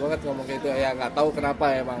emang nggak bisa banget ngomong kayak itu. Ya nggak tahu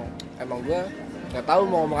kenapa emang gue nggak tahu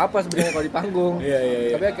mau ngomong apa sebenarnya kalau di panggung.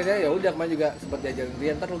 Iya. Tapi akhirnya ya udah kemarin juga sempat diajarin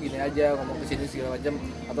dia, ntar lu gini aja ngomong kesini segala macam,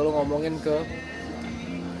 atau lu ngomongin ke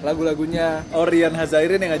lagu-lagunya. Rian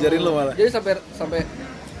Hazairin yang ngajarin lu malah. Jadi sampai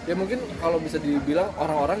ya mungkin kalau bisa dibilang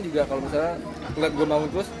orang-orang juga kalau misalnya ngeliat gue bangun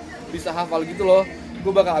terus bisa hafal gitu loh. Gue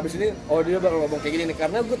bakal habis ini, dia bakal ngomong kayak gini nih,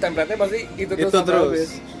 karena gue template-nya pasti itu sampai terus. habis.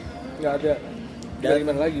 Nggak ada. Dan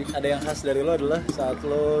gimana lagi? Ada yang khas dari lo adalah saat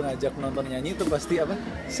lo ngajak nonton nyanyi itu pasti apa?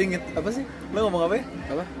 Sing it. Apa sih? Lo ngomong apa ya?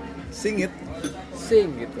 Apa? Sing it. Sing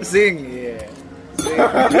gitu. Sing, iya.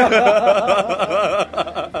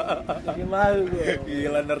 Lagi malu gue.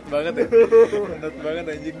 Gila nerd banget ya. Nerd banget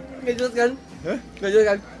anjing. Nggak jelas kan? Nggak jelas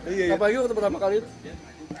kan? Iya. Apalagi waktu pertama kali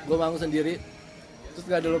gue manggung sendiri, terus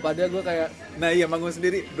nggak ada lo pada, gue kayak Nah iya manggung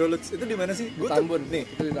sendiri. Bro Lutz itu di mana sih? Gue tuh Tambun. nih.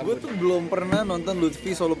 Itu di Tambun. Gue tuh belum pernah nonton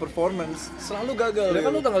Lutfi solo performance. Selalu gagal. ya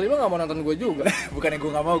kan lu tanggal 5 nggak mau nonton gue juga. Bukannya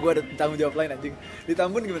gue nggak mau, gue ada tanggung jawab lain anjing. Di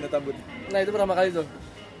Tambun gimana Tambun? Nah itu pertama kali tuh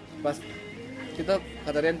pas kita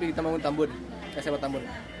kata Rian, kita mau Tambun, SMA Tambun.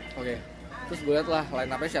 Oke. Terus gue liat lah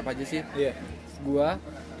line up-nya siapa aja sih. Iya. Gue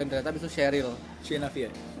dan ternyata abis itu Cheryl. Shinavia.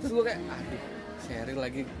 Terus gue kayak aduh Cheryl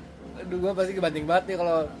lagi. Aduh gue pasti kebanting banget nih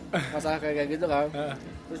kalau masalah kayak gitu kan.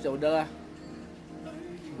 Terus ya udahlah.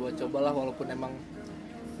 Gue cobalah walaupun emang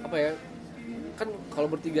apa ya, kan kalau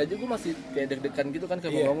bertiga aja gue masih kayak deg-degan gitu kan,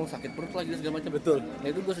 kayak mau ngomong sakit perut lagi segala macam. Betul. Nah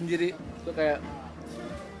itu gue sendiri, gue kayak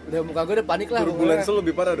udah muka gue udah panik lah. Turbulence lo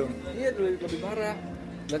lebih parah dong. Iya lebih parah.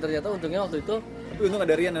 Dan ternyata untungnya waktu itu Tapi untung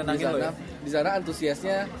ada Rian yang nangin lo ya. di sana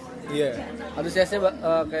antusiasnya Iya.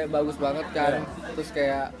 kayak bagus banget kan. Terus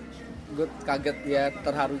kayak gue kaget ya,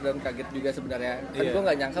 terharu dan kaget juga sebenarnya. Kan gue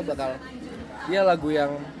nggak nyangka bakal dia lagu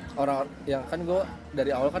yang orang yang kan gue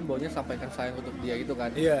dari awal kan baunya sampaikan sayang untuk dia gitu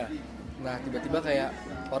kan. Iya. Nah tiba-tiba kayak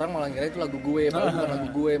orang malah ngira itu lagu gue, padahal bukan lagu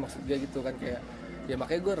gue, maksud dia gitu kan, kayak ya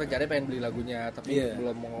makanya gue rencananya pengen beli lagunya tapi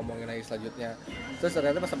belum mau ngomongin lagi selanjutnya. Terus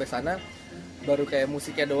ternyata pas sampai sana baru kayak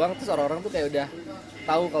musiknya doang, terus orang-orang tuh kayak udah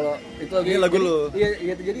tahu kalau itu lagu, ini lagu jadi, lu.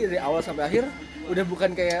 Iya itu jadi dari awal sampai akhir udah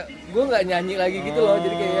bukan kayak gue nggak nyanyi lagi gitu loh,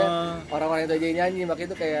 jadi kayak orang-orang itu aja yang nyanyi, makanya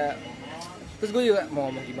itu kayak. Terus gue juga mau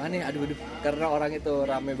ngomong gimana ya, aduh karena orang itu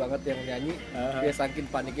rame banget yang nyanyi, dia saking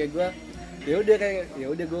paniknya gue, ya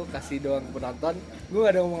udah gue kasih doang ke penonton, gue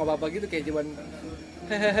gak ada ngomong apa-apa gitu, kayak cuman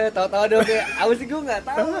hehehe tahu-tahu doang, kayak apa sih gue nggak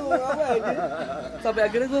tahu apa aja. Sampai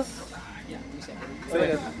akhirnya gue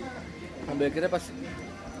sampai akhirnya pas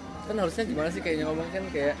kan harusnya gimana sih kayaknya ngomong kan,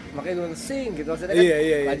 kayak makanya gue sing gitu maksudnya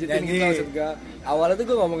kan, lanjutin gitu maksud gue. Awalnya tuh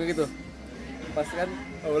gue ngomong kayak gitu pas kan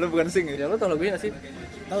Awalnya bukan sing ya? ya lo tau lagunya gak sih?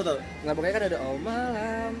 Tahu. Nah pokoknya kan ada oh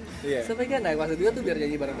malam, sampaikan, nah maksud gue tuh biar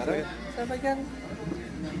nyanyi bareng-bareng, sampaikan.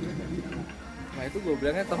 Nah itu gue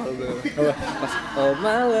bilangnya tau kalau gue pas oh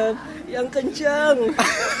malam yang kencang.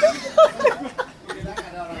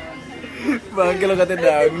 Bangke lo katanya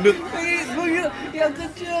dangdut. Gue gila yang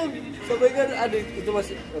kencang, sampaikan. Ada itu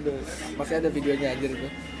masih ada videonya anjir itu.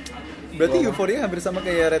 Berarti euforia hampir sama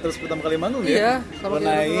kayak Retros pertama kali manggung ya? Iya, sama lo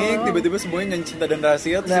kayak naik, gitu. tiba-tiba semuanya nyanyi Cinta dan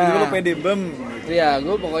Rahasia, terus Nah. tiba-tiba lo pede bem. Iya,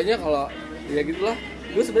 gue pokoknya kalau ya gitulah.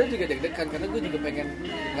 Gue sebenarnya juga deg-degan karena gue juga pengen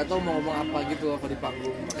nggak tahu mau ngomong apa gitu loh kalau di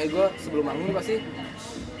panggung. Makanya gue sebelum manggung pasti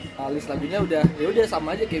list lagunya udah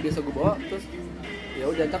sama aja kayak biasa gue bawa, terus ya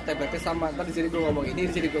udah ntar TPP sama, ntar di sini gue ngomong ini,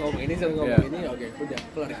 di sini gue ngomong ini, di sini gue ngomong ini, oke udah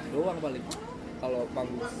kelar itu doang paling kalau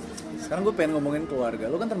panggung. Sekarang gue pengen ngomongin keluarga.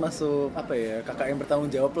 Lo kan termasuk apa ya, kakak yang bertanggung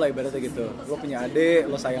jawab lah ibaratnya gitu. Lo punya adik,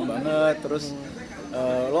 lo sayang banget, terus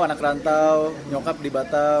lo anak rantau, nyokap di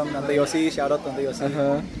Batam, Tante Yosi, shout out Tante Yosi.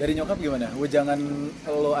 Dari nyokap gimana? Jangan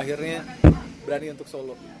lo akhirnya berani untuk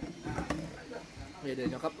solo. Ya dari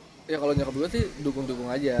nyokap, ya kalau nyokap gue sih dukung-dukung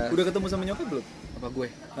aja. Udah ketemu sama nyokap belum? Apa gue?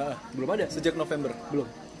 Belum ada. Sejak November. Belum.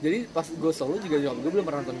 Jadi pas gue solo juga nyokap gue belum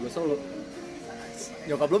pernah nonton gue solo.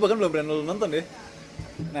 Nyokap lo bahkan belum pernah lo nonton deh.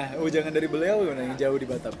 Nah, jangan dari beliau gimana yang jauh di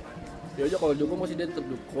Batam? Ya aja kalau dukung pasti dia tetap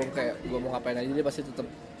dukung, kayak gue mau ngapain aja dia pasti tetap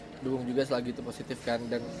dukung juga selagi itu positif kan.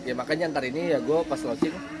 Dan ya makanya ntar ini ya gue pas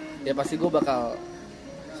launching ya pasti gue bakal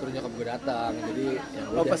suruh nyokap gue datang. Jadi ya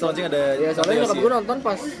Oh, pas launching ada. ya soalnya nyokap gue nonton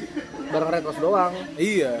pas bareng Retros doang.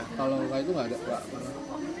 Iya. Kalau kayak itu nggak ada.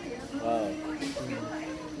 Wow.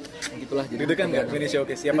 Gitulah jadi. Deg-degan nggak mini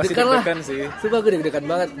showcase? Ya pasti Deg-degan lah. deg-degan sih. Sumpah gue deg-degan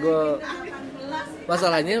banget.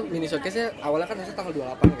 Masalahnya mini showcase-nya awalnya kan harusnya tanggal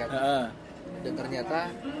 28 kan. Dan ternyata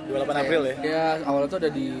 28 April ya? Ya awalnya tuh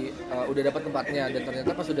udah dapat tempatnya, dan ternyata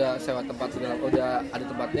pas udah sewa tempat segala, udah ada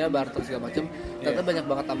tempatnya, barter segala macem, ternyata banyak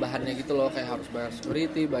banget tambahannya gitu loh, kayak harus bayar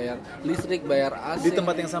security, bayar listrik, bayar AC. Di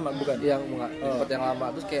tempat yang sama bukan? Yang enggak, di tempat yang lama.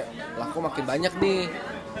 Terus kayak lah kok makin banyak nih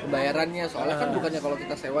pembayarannya, soalnya kan bukannya kalau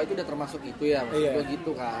kita sewa itu udah termasuk itu ya, maksud gue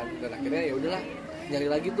gitu kan. Dan akhirnya ya udahlah, nyari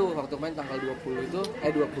lagi tuh waktu main tanggal 20 itu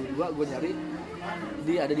 22 gue nyari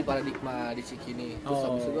ada di Paradigma di Cikini. Terus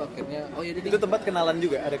habis itu akhirnya itu tempat kenalan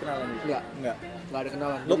juga, ada kenalan juga? Enggak ada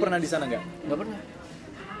kenalan. Lo pernah di sana nggak? Nggak pernah.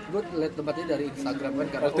 Gue liat tempatnya dari Instagram kan,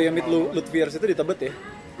 karena Waktu yang meet Lutfiers itu di Tebet ya?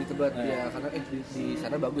 di Tebet ya, karena di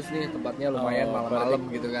sana bagus nih tempatnya, lumayan malam-malam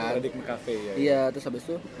gitu kan. Paradigma Cafe ya. Iya, terus habis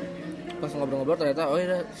itu pas ngobrol-ngobrol ternyata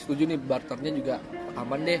ya setuju nih, barternya juga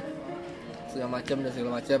aman deh segala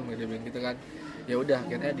macam gitu kan. Ya udah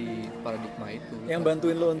akhirnya di Paradigma itu. Yang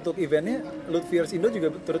bantuin lo untuk eventnya Lutfiers Indo juga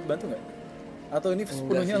turut bantu nggak? Atau ini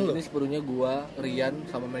sepenuhnya lo? Ini sepenuhnya gua, Rian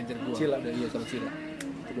sama manajer gua. Cila. Iya sama Cila.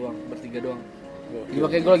 Itu doang, bertiga doang. Jadi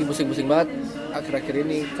makanya gue lagi pusing-pusing banget akhir-akhir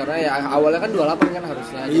ini, karena ya awalnya kan 28 kan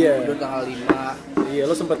harusnya, Iya. udah tanggal 5. Iya,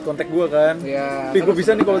 lo sempat kontak gue kan? Iya. Tapi gue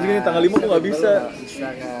bisa nih kalau segini tanggal 5 gue nggak bisa. Bisa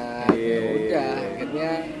kan? Iya, Ya udah, akhirnya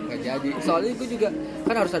nggak jadi. Soalnya gue juga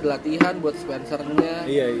kan harus ada latihan buat sponsornya.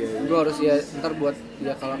 Iya. Gue harus ya ntar buat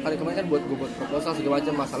ya kalau kali kemarin kan buat gue buat proposal segala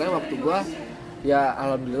macam. Masalahnya waktu gue ya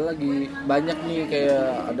alhamdulillah lagi banyak nih,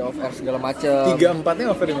 kayak ada off air segala macam. 3-4-nya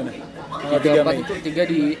offer di mana? 3-4 itu 3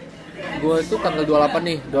 di gue itu tanggal 28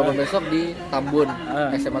 nih, 28 besok di Tambun,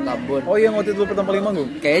 SMA Tambun. Oh yang waktu itu lo pertama kali manggung?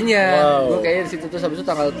 Kayaknya, Wow. gue kayaknya di situ tuh habis itu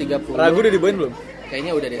tanggal 30. Ragu udah dibawain belum?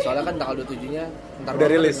 Kayaknya udah deh, soalnya kan tanggal 27-nya ntar Udah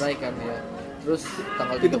baru rilis. naik kan ya. Terus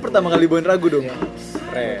tanggal Itu 30. pertama kali bawain Ragu dong? Iya.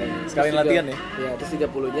 Keren, sekalian Terus latihan juga- ya? Iya, terus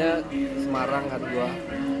 30-nya Semarang kan gua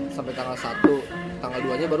sampai tanggal 1. Tanggal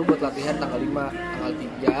 2-nya baru buat latihan tanggal 5. Tanggal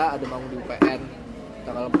 3 ada manggung di UPN.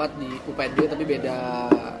 Tanggal 4 di UPN juga tapi beda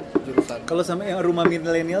jurusan. Kalau sama yang Rumah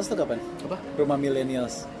Millennials tuh kapan? Apa? Rumah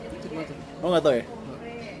Millennials. Itu gimana tuh? Oh nggak tau ya?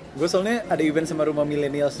 Gue soalnya ada event sama Rumah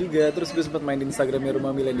Millennials juga, terus gue sempat main di Instagramnya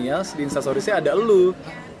Rumah Millennials, di Instastoriesnya ada elu,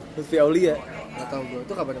 Lutfi Aulia. Nggak tahu gua.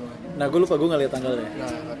 Itu kapan emang? Nah gue lupa, gue nggak lihat tanggalnya. Nah,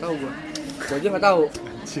 nggak tahu gua. Gua aja nggak tahu.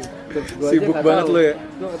 Gua aja Sibuk nggak banget tahu. lu ya.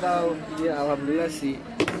 Gua nggak tahu. Iya, alhamdulillah sih.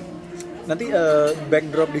 Nanti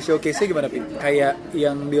backdrop di showcase-nya gimana, Pin? Kayak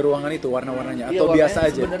yang di ruangan itu warna-warnanya atau Iya, biasa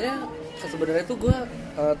warnanya aja? Sebenarnya tuh gue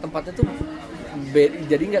tempatnya tuh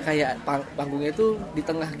jadi nggak kayak panggungnya tuh di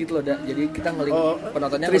tengah gitu loh, jadi kita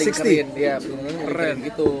penontonnya 360. ngelingkerin, ya penontonnya ngelingkerin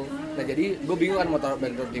gitu. Nah jadi gue bingung kan mau taruh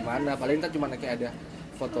backdrop di mana, paling ntar cuma kayak ada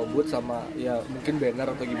foto booth sama ya mungkin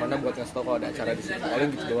banner atau gimana buat ngasih tau kalau ada acara di situ, paling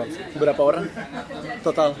gitu doang sih. Berapa orang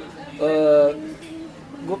total?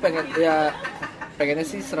 Gue pengennya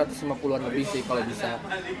sih 150-an lebih sih kalau bisa,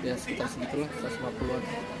 ya sekitar segitulah, 150-an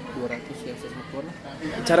 200 ya 150-an lah.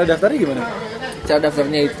 Cara daftarnya gimana? Cara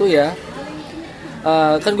daftarnya itu ya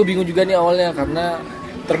kan gue bingung juga nih awalnya karena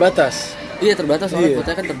Terbatas. iya terbatas, soalnya Iya.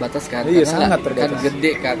 kuotanya kan terbatas kan. Iya, Karena sangat kan terbatas.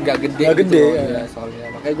 gede kan, nggak gede Nggak gitu gede, loh, ya. ya, soalnya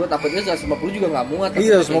makanya gue takutnya 150 juga nggak muat. Iya,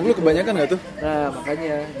 takutnya 150 kayak gitu. kebanyakan nggak tuh? Nah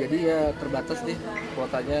makanya jadi ya terbatas deh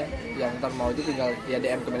kuotanya, yang ntar mau itu tinggal ya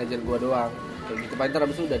DM ke manajer gue doang kayak gitu. Paling ntar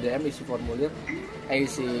abis itu udah DM isi formulir,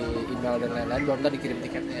 isi email dan lain-lain, baru ntar dikirim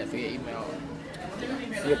tiketnya via email.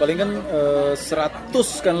 Ya paling kan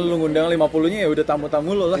 100 kan lu ngundang 50-nya ya udah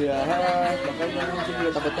tamu-tamu lo lah. Iya, makanya mungkin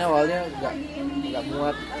juga takutnya awalnya nggak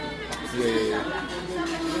muat. Iya.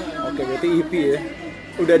 Oke, berarti EP ya.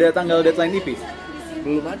 Udah ada tanggal deadline EP?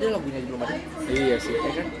 Belum ada lagunya, belum ada. Iya sih.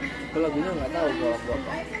 Ya kan? Kalau lagunya nggak tahu gua lagu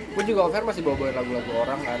apa. Gue juga cover masih bawa-bawain lagu-lagu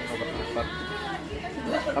orang kan, cover.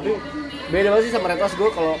 Tapi beda banget sih sama Retos, gue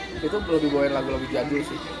kalau itu lebih bawain lagu-lagu jadul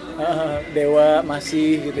sih. Dewa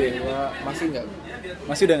masih gitu ya. Dewa masih nggak.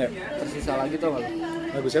 Masih udah nggak? Tersisa lagi tau nggak lu?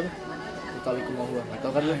 Lagu siapa? Utali Kumahua, nggak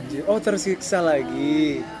tau kan lu? Oh, tersiksa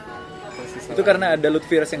lagi. Tersisa Itu lagi. karena ada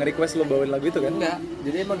Lutfiras yang request lo bawain lagu itu kan? Enggak,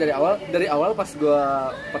 jadi emang dari awal pas gue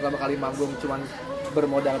pertama kali manggung cuman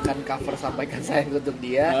bermodalkan cover sampaikan sayang untuk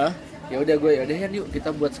dia. Ya udah Yan yuk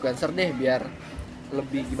kita buat sequencer deh biar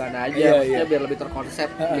lebih gimana aja, maksudnya biar lebih terkonsep,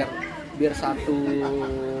 biar satu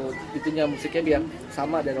itunya musiknya biar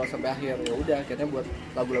sama dari awal sampai akhir. Ya udah akhirnya buat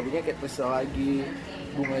lagu-lagunya kayak Tersisa Lagi,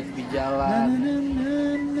 Bunga Tepi Jalan.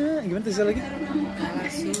 Gimana Tersisa Lagi?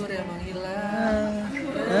 Kasur yang menghilang.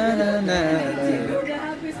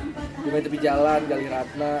 Bunga Tepi Jalan, Gali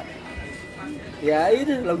Ratna. Ya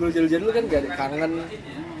itu lagu jadul-jadul kan gak kangen.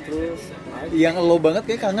 Terus yang lo banget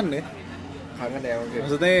kayak kangen ya? Kangen ya mungkin.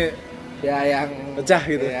 Maksudnya ya yang pecah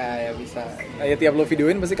gitu. Ya bisa. Kayak tiap lo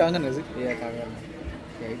videoin pasti kangen gak sih? Iya kangen.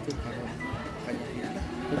 Ya itu kangen.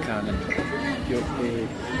 Kangen. Yuk.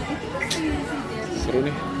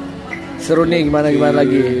 Seru nih Gimana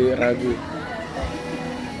lagi? Ragu.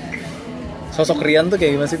 Sosok Rian tuh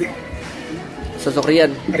kayak gimana sih? Sosok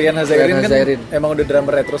Rian Hazairin kan Hazairin. emang udah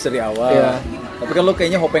drummer retro dari awal. Iya. Tapi kan lo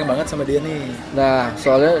kayaknya hopeng banget sama dia nih. Nah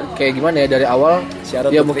soalnya kayak gimana ya dari awal Syarat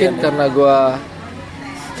ya untuk mungkin Rian, ya. karena gue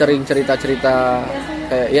sering cerita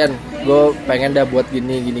kayak Ian gue pengen dah buat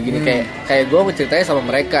gini kayak gue ceritanya sama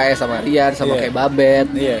mereka ya, sama Rian sama kayak Babet.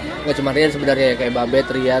 Nggak cuma Rian sebenarnya ya, kayak Babet,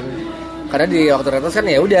 Rian, karena di waktu retos kan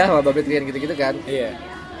ya udah sama Babet, Rian gitu kan. Ya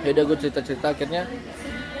udah gue cerita akhirnya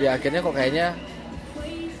kok kayaknya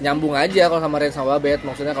nyambung aja kalau sama Rian sama Babet.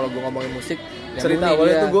 Maksudnya kalau gue ngomongin musik cerita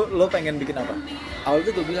awalnya tuh lo pengen bikin apa? Awalnya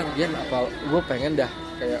tuh gue bilang Rian apa gue pengen dah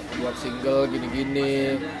kayak buat single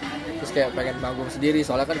gini terus kayak pengen manggung sendiri,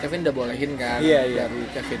 soalnya kan Kevin udah bolehin kan. Dari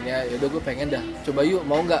Kevinnya ya udah gue pengen dah coba yuk,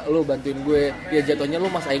 mau nggak lo bantuin gue, ya jatuhnya lo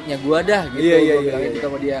mas Aiknya gue dah gitu. Gue bilangin gitu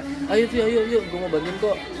sama dia, ayo gue mau bantuin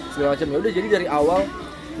kok segala macam. Ya udah jadi dari awal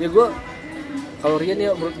ya gue kalau Rian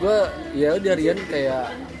ya menurut gue ya udah Rian kayak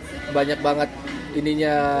banyak banget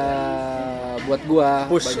ininya buat gue,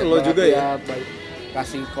 push banyak lo banget juga ya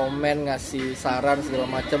ngasih komen, ngasih saran segala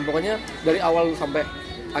macam. Pokoknya dari awal sampai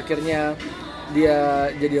akhirnya dia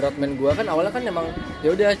jadi roadman gue kan awalnya kan emang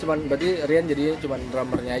ya udah cuman berarti Rian jadi cuman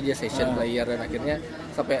drummernya aja, session player, dan akhirnya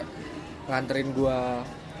sampai nganterin gue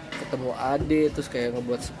ketemu Ade terus kayak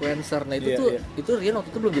ngebuat sequencer. Nah itu itu Rian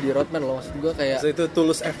waktu itu belum jadi roadman loh, maksud gue kayak itu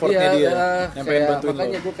tulus effortnya dia yang pengen bantuin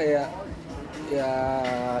makanya lo. Gue kayak ya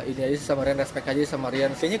ini aja sama Rian, respect aja sama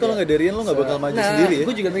Rian. Kayaknya kalau nggak ada Rian lo nggak bakal maju sendiri ya.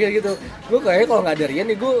 Gue juga mikir gitu. Gue kayaknya kalau nggak ada Rian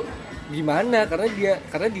nih gue gimana, karena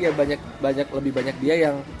dia banyak lebih banyak dia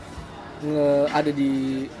yang ada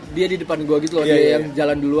di depan gue gitu loh. Dia yang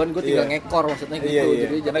jalan duluan, gue tinggal ngekor maksudnya gitu.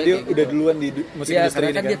 Jadi karena dia udah duluan di musik industri karena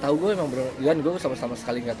ini kan dia tahu gue emang Rian, gue sama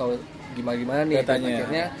sekali nggak tahu gimana nih.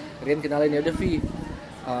 Akhirnya Rian kenalin, ya udah Vi,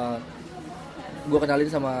 gue kenalin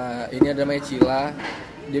sama ini ada namanya Cila,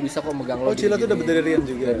 dia bisa kok megang lo. Oh Cila tuh dapet dari Rian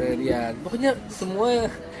juga. Dari Rian. Pokoknya semua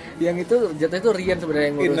yang itu jatuh itu Rian sebenarnya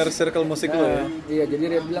yang ngurus. Inner circle musik lo ya. Iya, jadi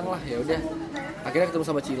Rian bilang lah ya udah. Akhirnya ketemu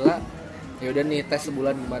sama Cila. Ya udah nih tes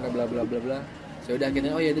sebulan gimana bla bla bla bla. Ya udah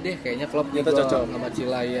akhirnya oh ya udah deh kayaknya klop nih gua sama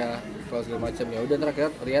Cila ya. Kalau segala macam ya udah terakhir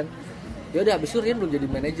Rian. Ya udah abis itu Rian belum jadi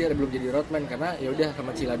manajer, belum jadi roadman karena ya udah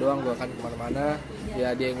sama Cila doang gua akan kemana-mana.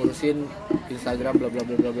 Ya dia yang ngurusin Instagram bla bla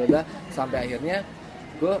bla bla bla sampai akhirnya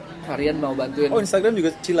gue Rian mau bantuin. Oh Instagram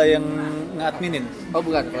juga Cila yang ngadminin? Oh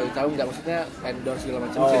bukan, kalau tahu nggak, maksudnya endorse segala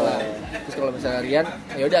macam Cila. Terus kalau misalnya Rian,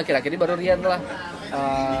 ya udah akhir-akhir ini baru Rian lah.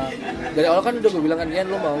 Dari awal kan udah gue bilang kan Rian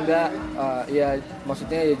lo mau nggak? Ya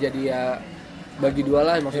maksudnya ya jadi ya bagi dua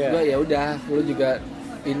lah, maksud gue ya udah lo juga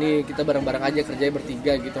ini kita bareng-bareng aja kerjanya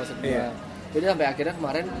bertiga gitu maksud gue. Jadi sampai akhirnya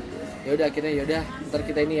kemarin ya udah akhirnya ya udah ntar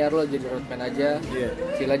kita ini ya lo jadi roadman aja,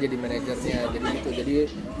 Cila jadi manajernya, jadi gitu. Jadi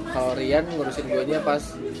kalau Rian ngurusin gue nya pas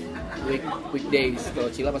weekdays, kalau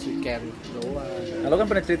Cila pas weekend doang. Nah, lo kan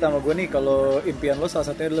pernah cerita sama gue nih kalau impian lo salah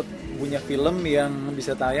satunya adalah punya film yang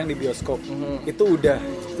bisa tayang di bioskop. Itu udah.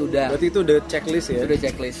 Berarti itu udah checklist ya. Itu udah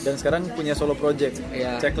checklist. Dan sekarang punya solo project.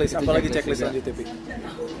 Checklist. Apalagi checklist selanjutnya, Pi?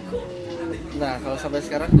 Nah kalau sampai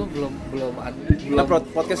sekarang gue belum Nah,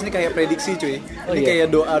 podcast ini kayak prediksi cuy. Ini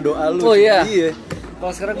kayak doa lu. Oh iya.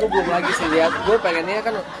 Kalau sekarang gue belum lagi sih lihat. Gue pengennya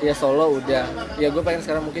kan ya solo udah. Ya gue pengen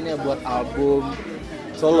sekarang mungkin ya buat album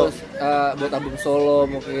Solo. Terus buat album solo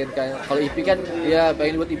mungkin kayak kalau EP kan ya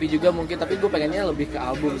pengen buat EP juga mungkin, tapi gue pengennya lebih ke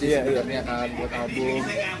album sih sebenarnya kan, buat album,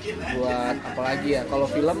 buat apalagi ya. Kalau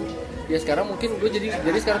film ya sekarang mungkin gue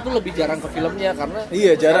jadi sekarang tuh lebih jarang ke filmnya karena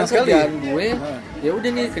jarang sekali. Kerjaan gue ya udah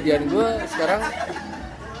nih, kerjaan gue sekarang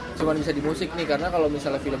cuma bisa di musik nih, karena kalau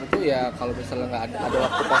misalnya film itu ya kalau misalnya nggak ada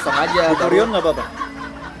waktu kosong aja. Beforeon nggak apa-apa.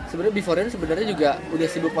 Sebenarnya beforean sebenarnya juga udah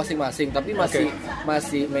sibuk masing-masing, tapi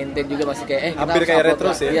masih maintain juga, masih kayak kita hampir harus kayak upload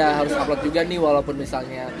retros ya? Iya, harus upload juga nih walaupun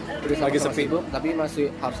misalnya udah lagi sama-sama sepi. sibuk, tapi masih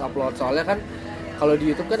harus upload. Soalnya kan kalau di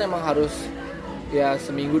YouTube kan emang harus ya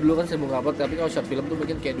seminggu dulu kan sibuk upload, tapi kalau short film tuh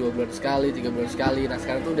mungkin kayak 2 bulan sekali, 3 bulan sekali. Nah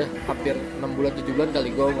sekarang tuh udah hampir 6 bulan 7 bulan kali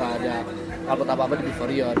gue nggak ada upload apa-apa di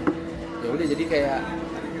beforean. Ya udah jadi kayak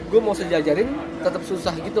gue mau sejajarin tetap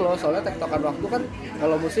susah gitu loh, soalnya tektokan waktu kan.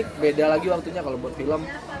 Kalau musik beda lagi waktunya, kalau buat film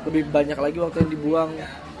lebih banyak lagi waktu yang dibuang.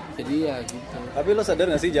 Jadi ya gitu. Tapi lo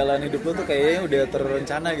sadar gak sih jalan hidup lo tuh kayaknya udah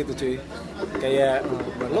terencana gitu cuy. Kayak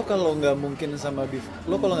lo kalau nggak mungkin sama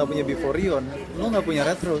lo kalau nggak punya beforeon, lo nggak punya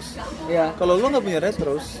retros. Iya. Kalau lo nggak punya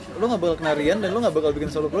retros, lo nggak bakal kenarian dan lo nggak bakal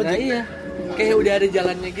bikin solo project. Nah iya, kayak udah ada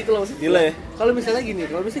jalannya gitu loh maksudnya. Gila ya? Kalau misalnya gini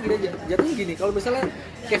aja, jatuhnya gini. Kalau misalnya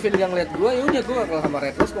Kevin yang lihat gue, ya udah gue gak kalah sama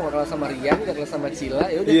Retros, gue gak kalah sama Rian, gak kalah sama Cila,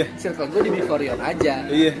 ya udah circle gue di beforean aja.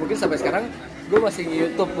 Mungkin sampai sekarang gue masih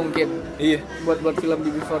YouTube mungkin. Buat film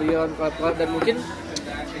di beforean, collab dan mungkin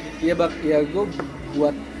ya gue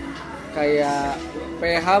buat kayak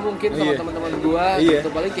PH mungkin sama teman-teman gue, gitu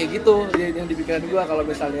paling kayak gitu yang di pikiran gue. Kalau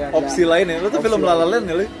misalnya opsi lain ya, lo tuh film La La Land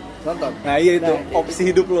ya lo? Nonton. Nah iya itu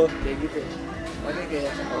opsi hidup lo. Kayak gitu. Makanya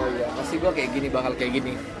kayak oh iya pasti gue kayak gini, bakal kayak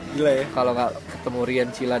gini. Gila ya. Kalau nggak ketemu Rian,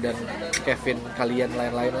 Cila dan Kevin, kalian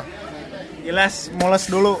lain-lain lah. Gilas, moles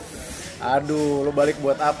dulu. Aduh, lo balik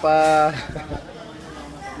buat apa?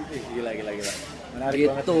 Gila.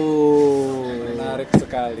 Menarik banget. Gitu. Menarik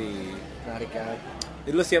sekali. Menarik kan.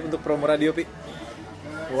 Jadi lo siap untuk promo radio, Pi?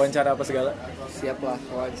 Wawancara apa segala? Siap lah,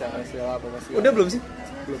 wawancara segala apa segala. Udah belum sih?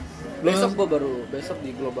 Belum. Belum. Besok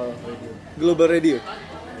di Global Radio. Global Radio.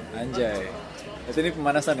 Anjay. Itu ini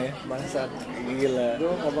pemanasan ya? Pemanasan. Gila.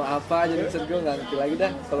 Gue ngomong apa aja nih, gue nggak ngerti lagi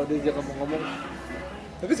dah kalau dia ngomong-ngomong.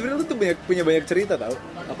 Tapi sebenarnya lu tuh punya banyak cerita tau?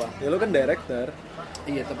 Apa? Ya lu kan director.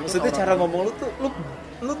 Iya, tapi maksudnya cara ngomong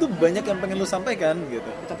lu tuh banyak yang pengen lu sampaikan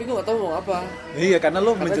gitu. Tapi gue nggak tahu mau apa. Iya, karena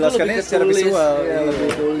lu menjelaskannya secara visual. Iya, lebih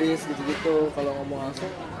tulis gitu-gitu. Kalau ngomong langsung,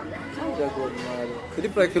 udah gue malu. Jadi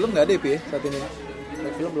proyek film nggak ada ya, Pi, saat ini?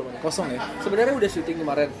 Proyek film belum ada. Kosong ya? Sebenarnya udah syuting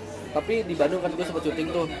kemarin. Tapi di Bandung kan gue sempat syuting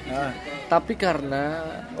tuh. Nah. Tapi karena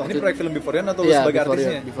ini proyek film beforean atau lu sebagai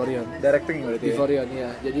artisnya? Beforean. Directing berarti. Beforean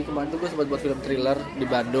ya. Jadi kemarin tuh gue sempat buat film thriller di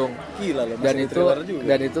Bandung. Gila loh,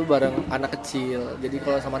 dan itu bareng anak kecil. Jadi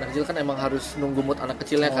kalau sama anak kecil kan emang harus nunggu mood anak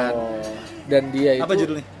kecilnya kan. Dan dia itu apa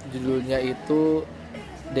judulnya? Judulnya itu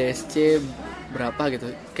DSC berapa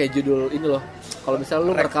gitu. Kayak judul ini loh. Kalau misalnya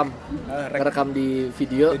lu ngerekam di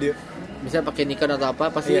video. Misalnya pakai Nikon atau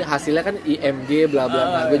apa, pasti hasilnya kan IMG bla bla.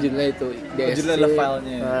 Nah, gue judulnya itu DSC. Judulnya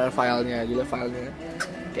filenya.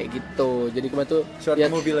 Kayak gitu. Jadi kemarin tuh short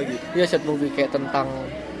movie lagi. Iya, short movie kayak tentang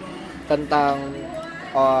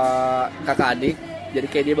kakak adik. Jadi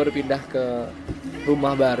kayak dia baru pindah ke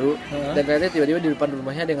rumah baru dan ternyata tiba-tiba di depan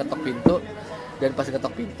rumahnya dia ngetok pintu. Dan pas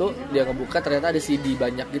ngetok pintu dia ngebuka, ternyata ada CD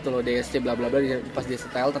banyak gitu loh, DSC bla bla bla. Pas dia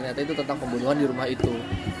setel ternyata itu tentang pembunuhan di rumah itu.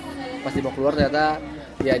 Pas dia mau keluar ternyata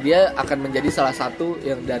ya dia akan menjadi salah satu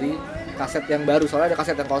yang dari kaset yang baru, soalnya ada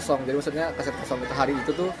kaset yang kosong. Jadi maksudnya kaset kosong itu hari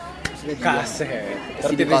itu tuh maksudnya dia. Kaset.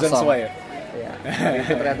 CD kosong. Ya.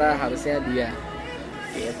 Itu ternyata harusnya dia.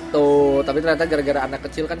 Gitu. Tapi ternyata gara-gara anak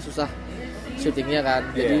kecil kan susah syutingnya kan.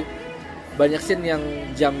 Jadi banyak scene yang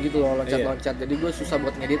jam gitu loh, loncat-loncat. Jadi gue susah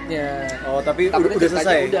buat ngeditnya. Oh, tapi udah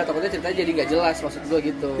selesai. Takutnya ceritanya jadi nggak jelas, maksud gue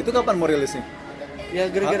gitu. Itu kapan mau rilisnya? Ya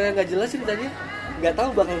gara-gara nggak jelas ceritanya, nggak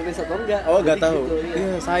tahu bakal rilis atau enggak. Oh, nggak tahu. Gitu,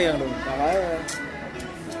 iya, sayang dong. Makanya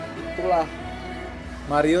itulah.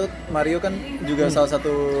 Mario kan juga salah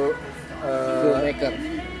satu filmmaker.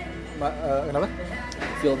 Kenapa?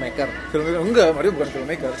 Filmmaker. Enggak, Mario bukan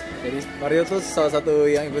filmmaker. Jadi Mario tuh salah satu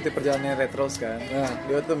yang ikuti perjalanan Retros kan.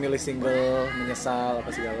 Dia tuh milih single Menyesal apa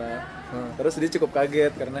segala. Terus dia cukup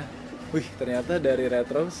kaget karena ternyata dari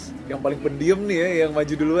Retros yang paling pendiam nih ya, yang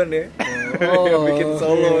maju duluan ya. Yang bikin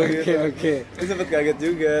solo gitu. Oke. Dia sempet kaget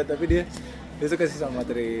juga, tapi dia suka sih sama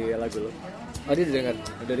materi lagu lo. Oh, dia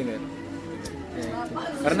udah dengar.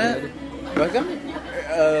 Karena bahkan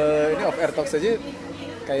ini off air talk saja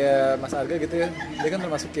kayak Mas Arga gitu ya, dia kan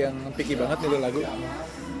termasuk yang picky banget nih lagu.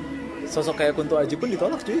 Sosok kayak Kunto Aji pun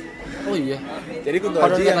ditolak cuy. Oh iya. Jadi Kunto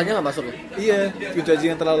Aji yang katanya nggak masuk ya? Iya, Kunto Aji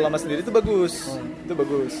yang terlalu lama sendiri itu bagus. Itu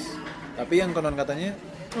bagus. Tapi yang konon katanya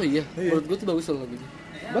menurut gue tuh bagus loh lagunya.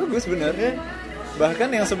 Bagus bener ya. Bahkan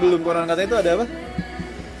yang sebelum konon kata itu ada apa?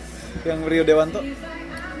 Yang Rio Dewanto.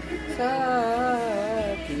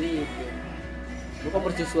 Sakit. Bukan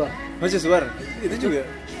mercusuar. Mercusuar. Itu juga.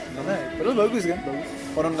 Nah, padahal bagus kan? Bagus.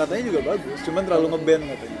 Konon katanya juga bagus, cuman terlalu ngeband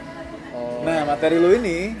katanya. Oh. Nah, materi lu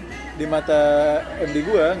ini di mata MD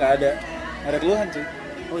gua nggak ada keluhan cuy.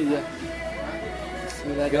 Oh iya.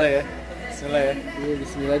 Bismillah Gila ya. Bismillah ya. Iya,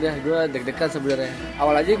 bismillah dah. Gue deg-degan sebenarnya.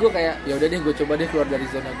 Awal aja gue kayak ya udah deh, gue coba deh keluar dari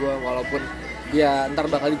zona gue, walaupun ya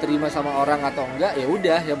ntar bakal diterima sama orang atau enggak, ya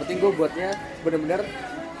udah. Yang penting gue buatnya bener-bener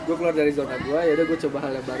gue keluar dari zona gue. Ya udah, gue coba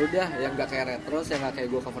hal yang baru dah, yang nggak kayak retro, yang nggak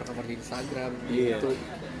kayak gue cover di Instagram gitu.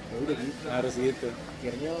 Ya udah gitu. Harus gitu.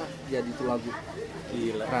 Akhirnya lah jadi tuh lagu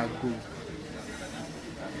Gila. Ragu.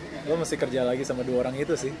 Lo mesti kerja lagi sama dua orang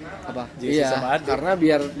itu sih. Apa? Jesse Iya, sama Ade. karena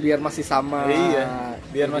biar masih sama. Iya.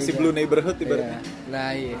 Biar masih blue neighborhood ibaratnya. Iya.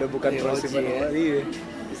 Nah iya. Udah bukan Trilogy Rossi ya. Iya.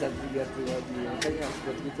 Bisa biar trilogy. Makanya harus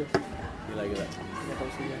buat gitu. Gila. Ya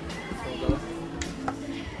kalau sudah. Semoga lah.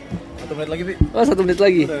 1 menit lagi, Pi. Oh, 1 menit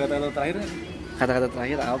lagi. Udah kata-kata terakhir nih. Kata-kata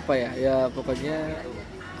terakhir apa ya? Ya pokoknya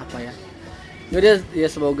apa ya? Yaudah, ya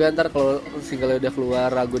semoga ntar kalau single udah keluar,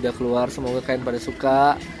 Ragu udah keluar, semoga kalian pada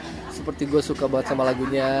suka. Seperti gue suka banget sama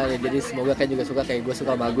lagunya, ya jadi semoga kalian juga suka kayak gue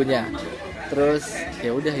suka sama lagunya. Terus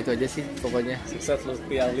ya udah itu aja sih pokoknya. Sukses lu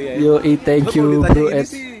Piali ya. Yo, thank you bro.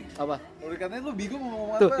 Apa? Udah katanya lu bingung mau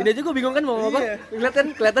ngomong Tuh, apa. ini aja gue bingung kan mau ngomong apa? Iya.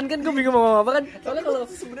 Kelihatan kan gue bingung mau ngomong apa kan? Soalnya kalau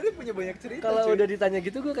sebenarnya punya banyak cerita. kalau cuy. udah ditanya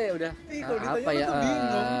gitu gue kayak udah Kalau ditanya apa ya lu tuh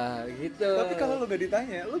bingung. gitu. Tapi kalau lu gak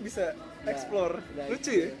ditanya, lu bisa explore. Nah,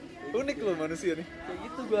 Lucu ya? Unik lo manusia nih. kayak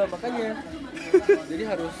gitu gue makanya. Jadi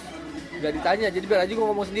harus nggak ditanya, jadi biar aja gue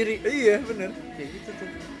ngomong sendiri. Iya, bener. Kayak gitu tuh.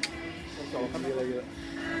 Gila.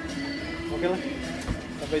 Oke lah.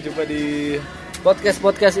 Sampai jumpa di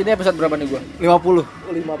Podcast ini episode berapa nih gue? 50.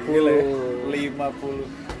 50. Gila ya? 50.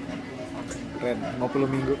 Keren, 50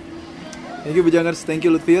 minggu. Thank you Bujangers, thank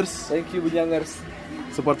you Lutfiers. Thank you Bujangers.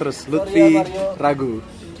 Support terus. Sorry Lutfi, ya, Mario. Ragu.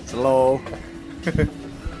 Slow.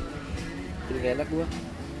 Jadi gak enak gue.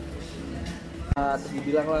 Terus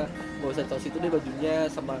dibilang lah, gak usah tahu situ deh bajunya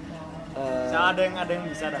sama ada yang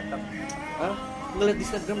bisa datang. ngeliat di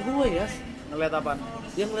Instagram gue ya. Ngeliat apaan?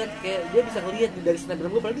 Dia ngeliat kayak dia bisa ngeliat dari Instagram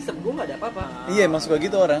gue, padahal di Instagram gue gak ada apa-apa. Iya, emang suka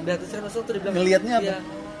gitu orang. Dan terus langsung tuh dia bilang Ngeliatnya apa? iya.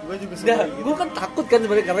 Gue juga suka Nah, gitu. gue kan takut kan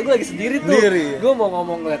sebenarnya karena gue lagi sendiri tuh. Sendiri, ya? Gue mau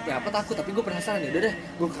ngomong ngeliatnya apa takut, tapi gue penasaran ya. Udah deh,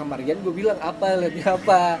 gue ke kamar Rian, gue bilang apa liatnya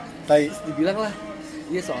apa. Tai. Terus dibilang lah,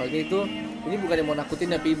 iya soalnya itu ini bukan yang mau nakutin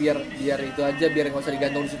tapi biar itu aja, biar nggak usah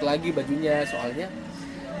digantung di situ lagi bajunya. Soalnya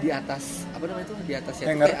di atas apa namanya itu, di atasnya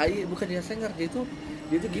tuh kayak air, bukan di atas hanger, dia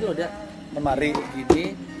tuh gini loh, dak Lemari.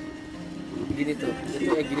 gini tuh,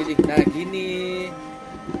 itu gini nih, nah gini.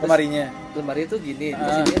 Lemarinya. Lemari itu gini,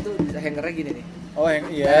 terus ini tuh hangernya gini nih. Oh, yang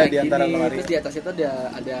iya Nah, di antara gini. lemari. Terus di atas itu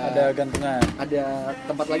ada gantungan. ada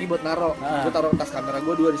tempat lagi buat naro. Gue taruh tas kamera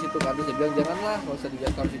gue 2 di situ kan. Terus dia bilang janganlah, nggak usah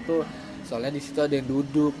digantung di situ. Soalnya di situ ada yang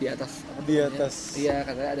duduk di atas. Di atas. Iya,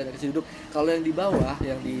 katanya ada yang duduk. Kalau yang di bawah,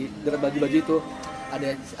 yang di dekat baju-baju itu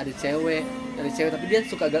ada cewek tapi dia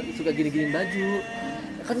suka gini-giniin baju.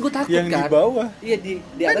 Kan gue takut Yang kan. di bawah. Iya,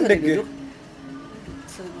 di atas ada Pendek yang duduk.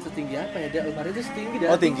 Setinggi apa ya? Dia lemari itu setinggi dah.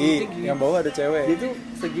 Oh, tinggi. Yang bawah ada cewek. Dia tuh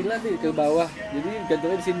segila nih ke bawah. Jadi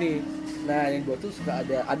gantungnya di sini. Nah, yang bawah tuh suka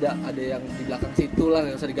ada yang di belakang situ lah,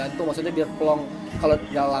 yang usah digantung. Maksudnya biar pelong kalau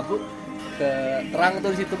nyala lampu ke terang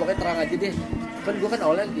tuh di situ, pokoknya terang aja deh. Kan gue kan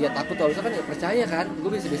awalnya ya takut, awalnya kan ya percaya kan. Gue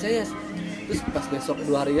biasa-biasa ya. Terus pas besok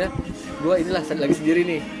 2 hari ya, gue inilah lagi sendiri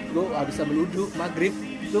nih. Gue habis ambil wudhu maghrib.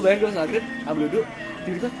 Lu bayangin gue maghrib ambil wudhu,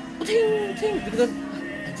 tiba-tiba ting gitu kan.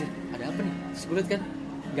 Anjir, ada apa nih? Terus gue liat kan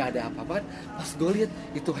nggak ada apa-apa kan. Pas gue lihat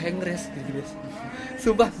itu hangrest gitu.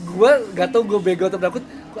 Sumpah gue gak tau gue bego atau takut.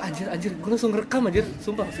 Gue anjir gue langsung rekam anjir.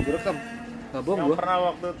 Sumpah langsung gue rekam. Gak bohong gue. Pernah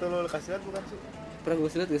waktu itu lu kasih lihat bukan sih? Pernah gue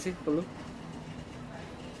lihat gak sih lu?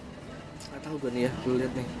 Gak tau gue nih ya, lu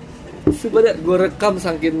lihat nih. Sumpah dah gue rekam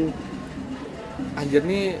saking anjir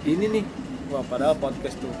nih ini nih. Wah, padahal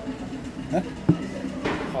podcast tuh. Hah?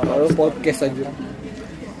 Kalau podcast anjir.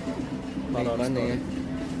 Horror Mana story. ya?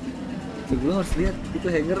 Tuh, lu harus lihat itu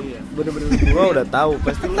hanger bener-bener. Gua udah tahu,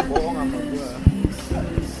 pasti lu bohong sama gua.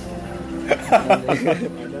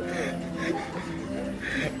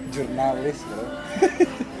 Jurnalis, bro.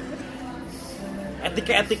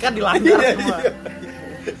 Etika dilanggar semua.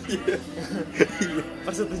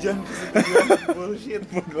 Persetujuan bullshit.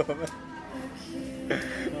 Bodoh amat.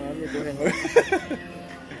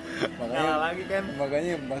 Kalah lagi kan.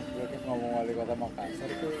 Makanya Mas Broket ngomong wali kota Makassar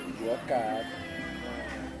itu gua cut.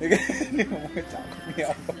 Ya kan, ini ngomongnya cakep nih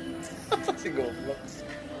apa? Si goblok.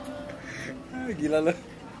 Gila loh.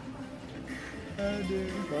 Aduh,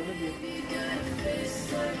 banget ya.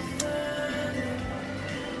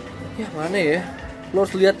 Ya mana ya? Lo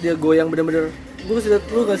harus lihat dia goyang bener-bener. Gue kasih lihat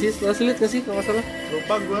lu gak sih? Kasih lihat gak sih kalau nggak salah?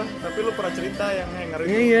 Lupa gue, tapi lu pernah cerita yang hanger itu.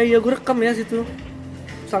 Iya, gue rekam ya situ.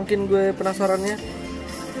 Saking gue penasarannya.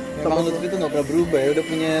 Emang Lutfi tuh nggak pernah berubah ya, udah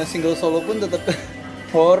punya single solo pun tetap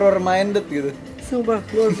horror minded gitu. Sumpah,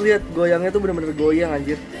 lu harus lihat goyangnya tuh bener-bener goyang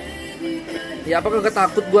anjir. Ya apa kagak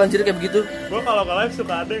takut gue anjir kayak begitu? Gue kalau ke live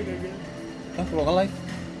suka ada yang kayak gitu. Ah, kalau ke live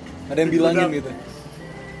ada yang bilangin Gudang. gitu.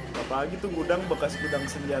 Apalagi tuh gudang bekas gudang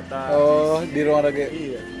senjata. Oh, di ruang raga.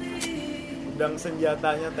 Iya. Gudang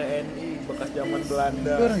senjatanya TNI bekas zaman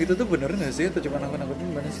Belanda. Tapi orang gitu tuh bener nggak sih? Atau cuma nakut-nakutin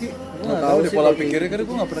gimana sih? Gue nggak tahu tahu deh sih pola kayak pikirnya karena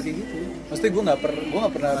gue nggak pernah kayak gitu. Maksudnya gue nggak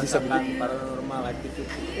pernah bisa Merasakan begitu. paranormal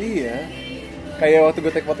activity. Iya. Kayak waktu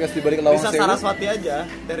gue take podcast di balik lawang Risa sewu. Saraswati aja,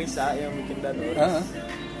 Teresa yang bikin danur. Ah,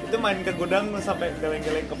 Itu main ke gudang sampai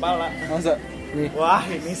geleng-geleng kepala. masa? Nih, Wah,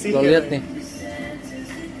 ini sih. lo lihat nih.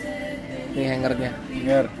 Nih hangernya.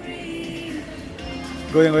 Dengar.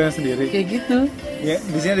 Goyang-goyang sendiri. Kayak gitu. Ya,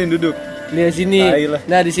 di sini ada yang duduk. Nih di sini. Tai lah.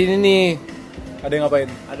 Nah, di sini nih. Ada yang ngapain?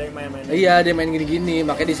 Ada yang main-main. Iya, dia main gini-gini,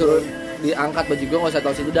 makanya disuruh diangkat baju gue nggak usah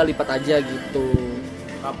tahu situ, udah lipat aja gitu.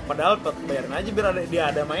 Nah, padahal bayarin aja biar dia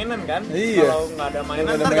ada mainan kan. Iya. Kalau nggak ada mainan,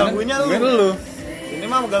 Nggak ada ntar mainan, gangguinnya gangguin lu. lu. Ini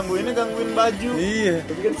mah gangguin baju. Iya.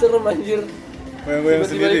 Tapi kan serem anjir. Goyang-goyang Tiba-tiba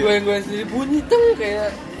sendiri. goyang-goyang sendiri bunyi teng kayak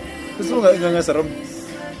Terus lu nggak serem?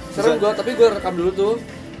 serem gue, tapi gue rekam dulu tuh.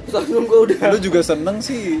 Terus langsung gue udah. Lu juga seneng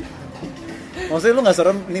sih. Maksudnya lu nggak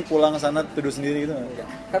serem nih pulang ke sana tidur sendiri gitu nggak? Enggak,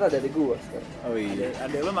 kan ada di gue sekarang. Oh iya.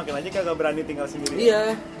 Ada lu makin aja kagak berani tinggal sendiri. Iya,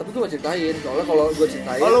 tapi gue gak ceritain. Soalnya kalau gue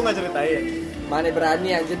ceritain, Oh, lu nggak ceritain? mana berani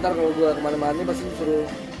anjir, ntar kalau gue kemana-mana pasti suruh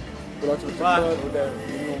pulang Wah, cepet-cepet. udah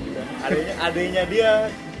bingung udah. Adanya dia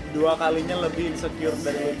 2 kalinya lebih insecure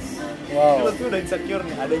dari lu. Wow. Lu tuh udah insecure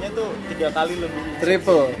nih. Adanya tuh 3 kali lebih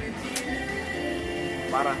Triple.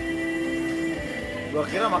 parah. Gua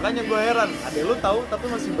kira makanya gua heran. Adek lu tahu tapi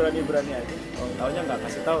masih berani-berani aja. Oh, taunya nggak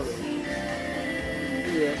kasih tahu lu.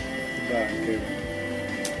 Iya. Oke.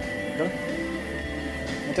 Udah.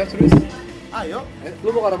 Ngechat serius? Ayo,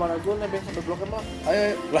 Lu mau ke arah mana? Gue nebeng sampai Blok M lah. Ayo,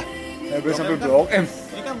 ayo. Lah. Nebeng sampai kan? Blok M.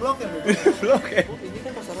 Ini kan blok ya. Blok M. Oh, ini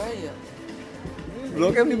kan pasar raya.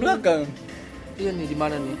 Blok M di belakang. Iya nih, di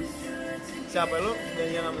mana nih? Siapa lu?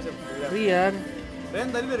 Janjian sama siapa? Rian. Rian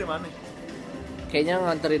tadi dari mana? Kayaknya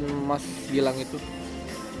nganterin Mas Gilang itu.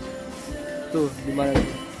 Tuh, di mana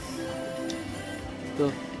nih?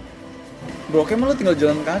 Tuh, Blok M lu tinggal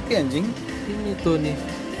jalan kaki anjing. ini tuh nih.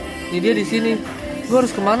 Ini dia di sini. Gua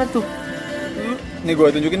harus kemana tuh? Nih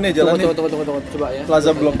gua tunjukin deh jalannya. Tunggu, coba ya.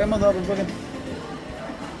 Plaza Blok M atau apa Blok M?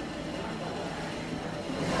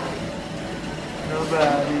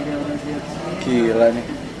 Gila nih.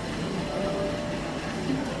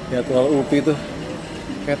 Jadwal UPI tuh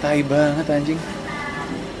kayak tai banget anjing.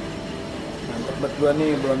 Mantep banget gua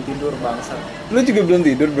nih belum tidur bangsat. Lu juga belum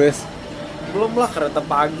tidur, Bres? Belum lah, kereta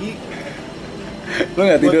pagi. Lu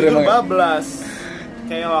nggak Gua tidur emang? Ya? bablas.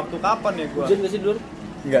 Kayak waktu kapan ya gua? Hujan gak sih dulu?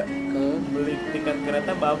 Enggak. Beli tiket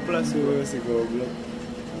kereta bablas gua. Si goblok.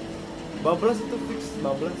 Bablas itu fix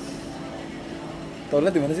bablas.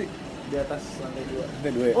 Toilet di mana sih? Di atas lantai 2.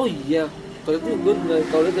 Lantai 2 ya? Oh iya. Toilet tuh gue dari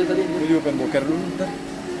toilet dari tadi. Gue juga pengen boker dulu ntar.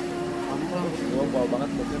 Gua bawa banget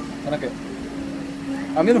bokir. Mana kayak?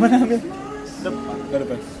 Ambil mana ambil? Depan. Nggak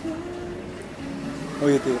depan. Oh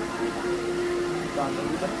iya tuh. Lantai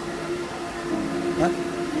kita. Hah?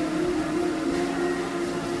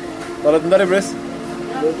 Toilet bentar ya, Bres.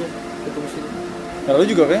 Udah, ketemu sini. Nah, lu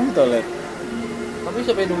juga pengen ke toilet. Tapi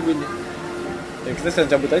siapa yang nungguin nih? Ya kita sekarang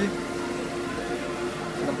cabut aja. 6%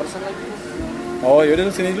 lagi. Oh yaudah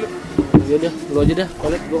lu sini dulu. Ya udah, lu aja dah.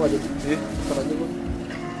 Toilet gue nggak jadi. Iya. Ntar aja gue.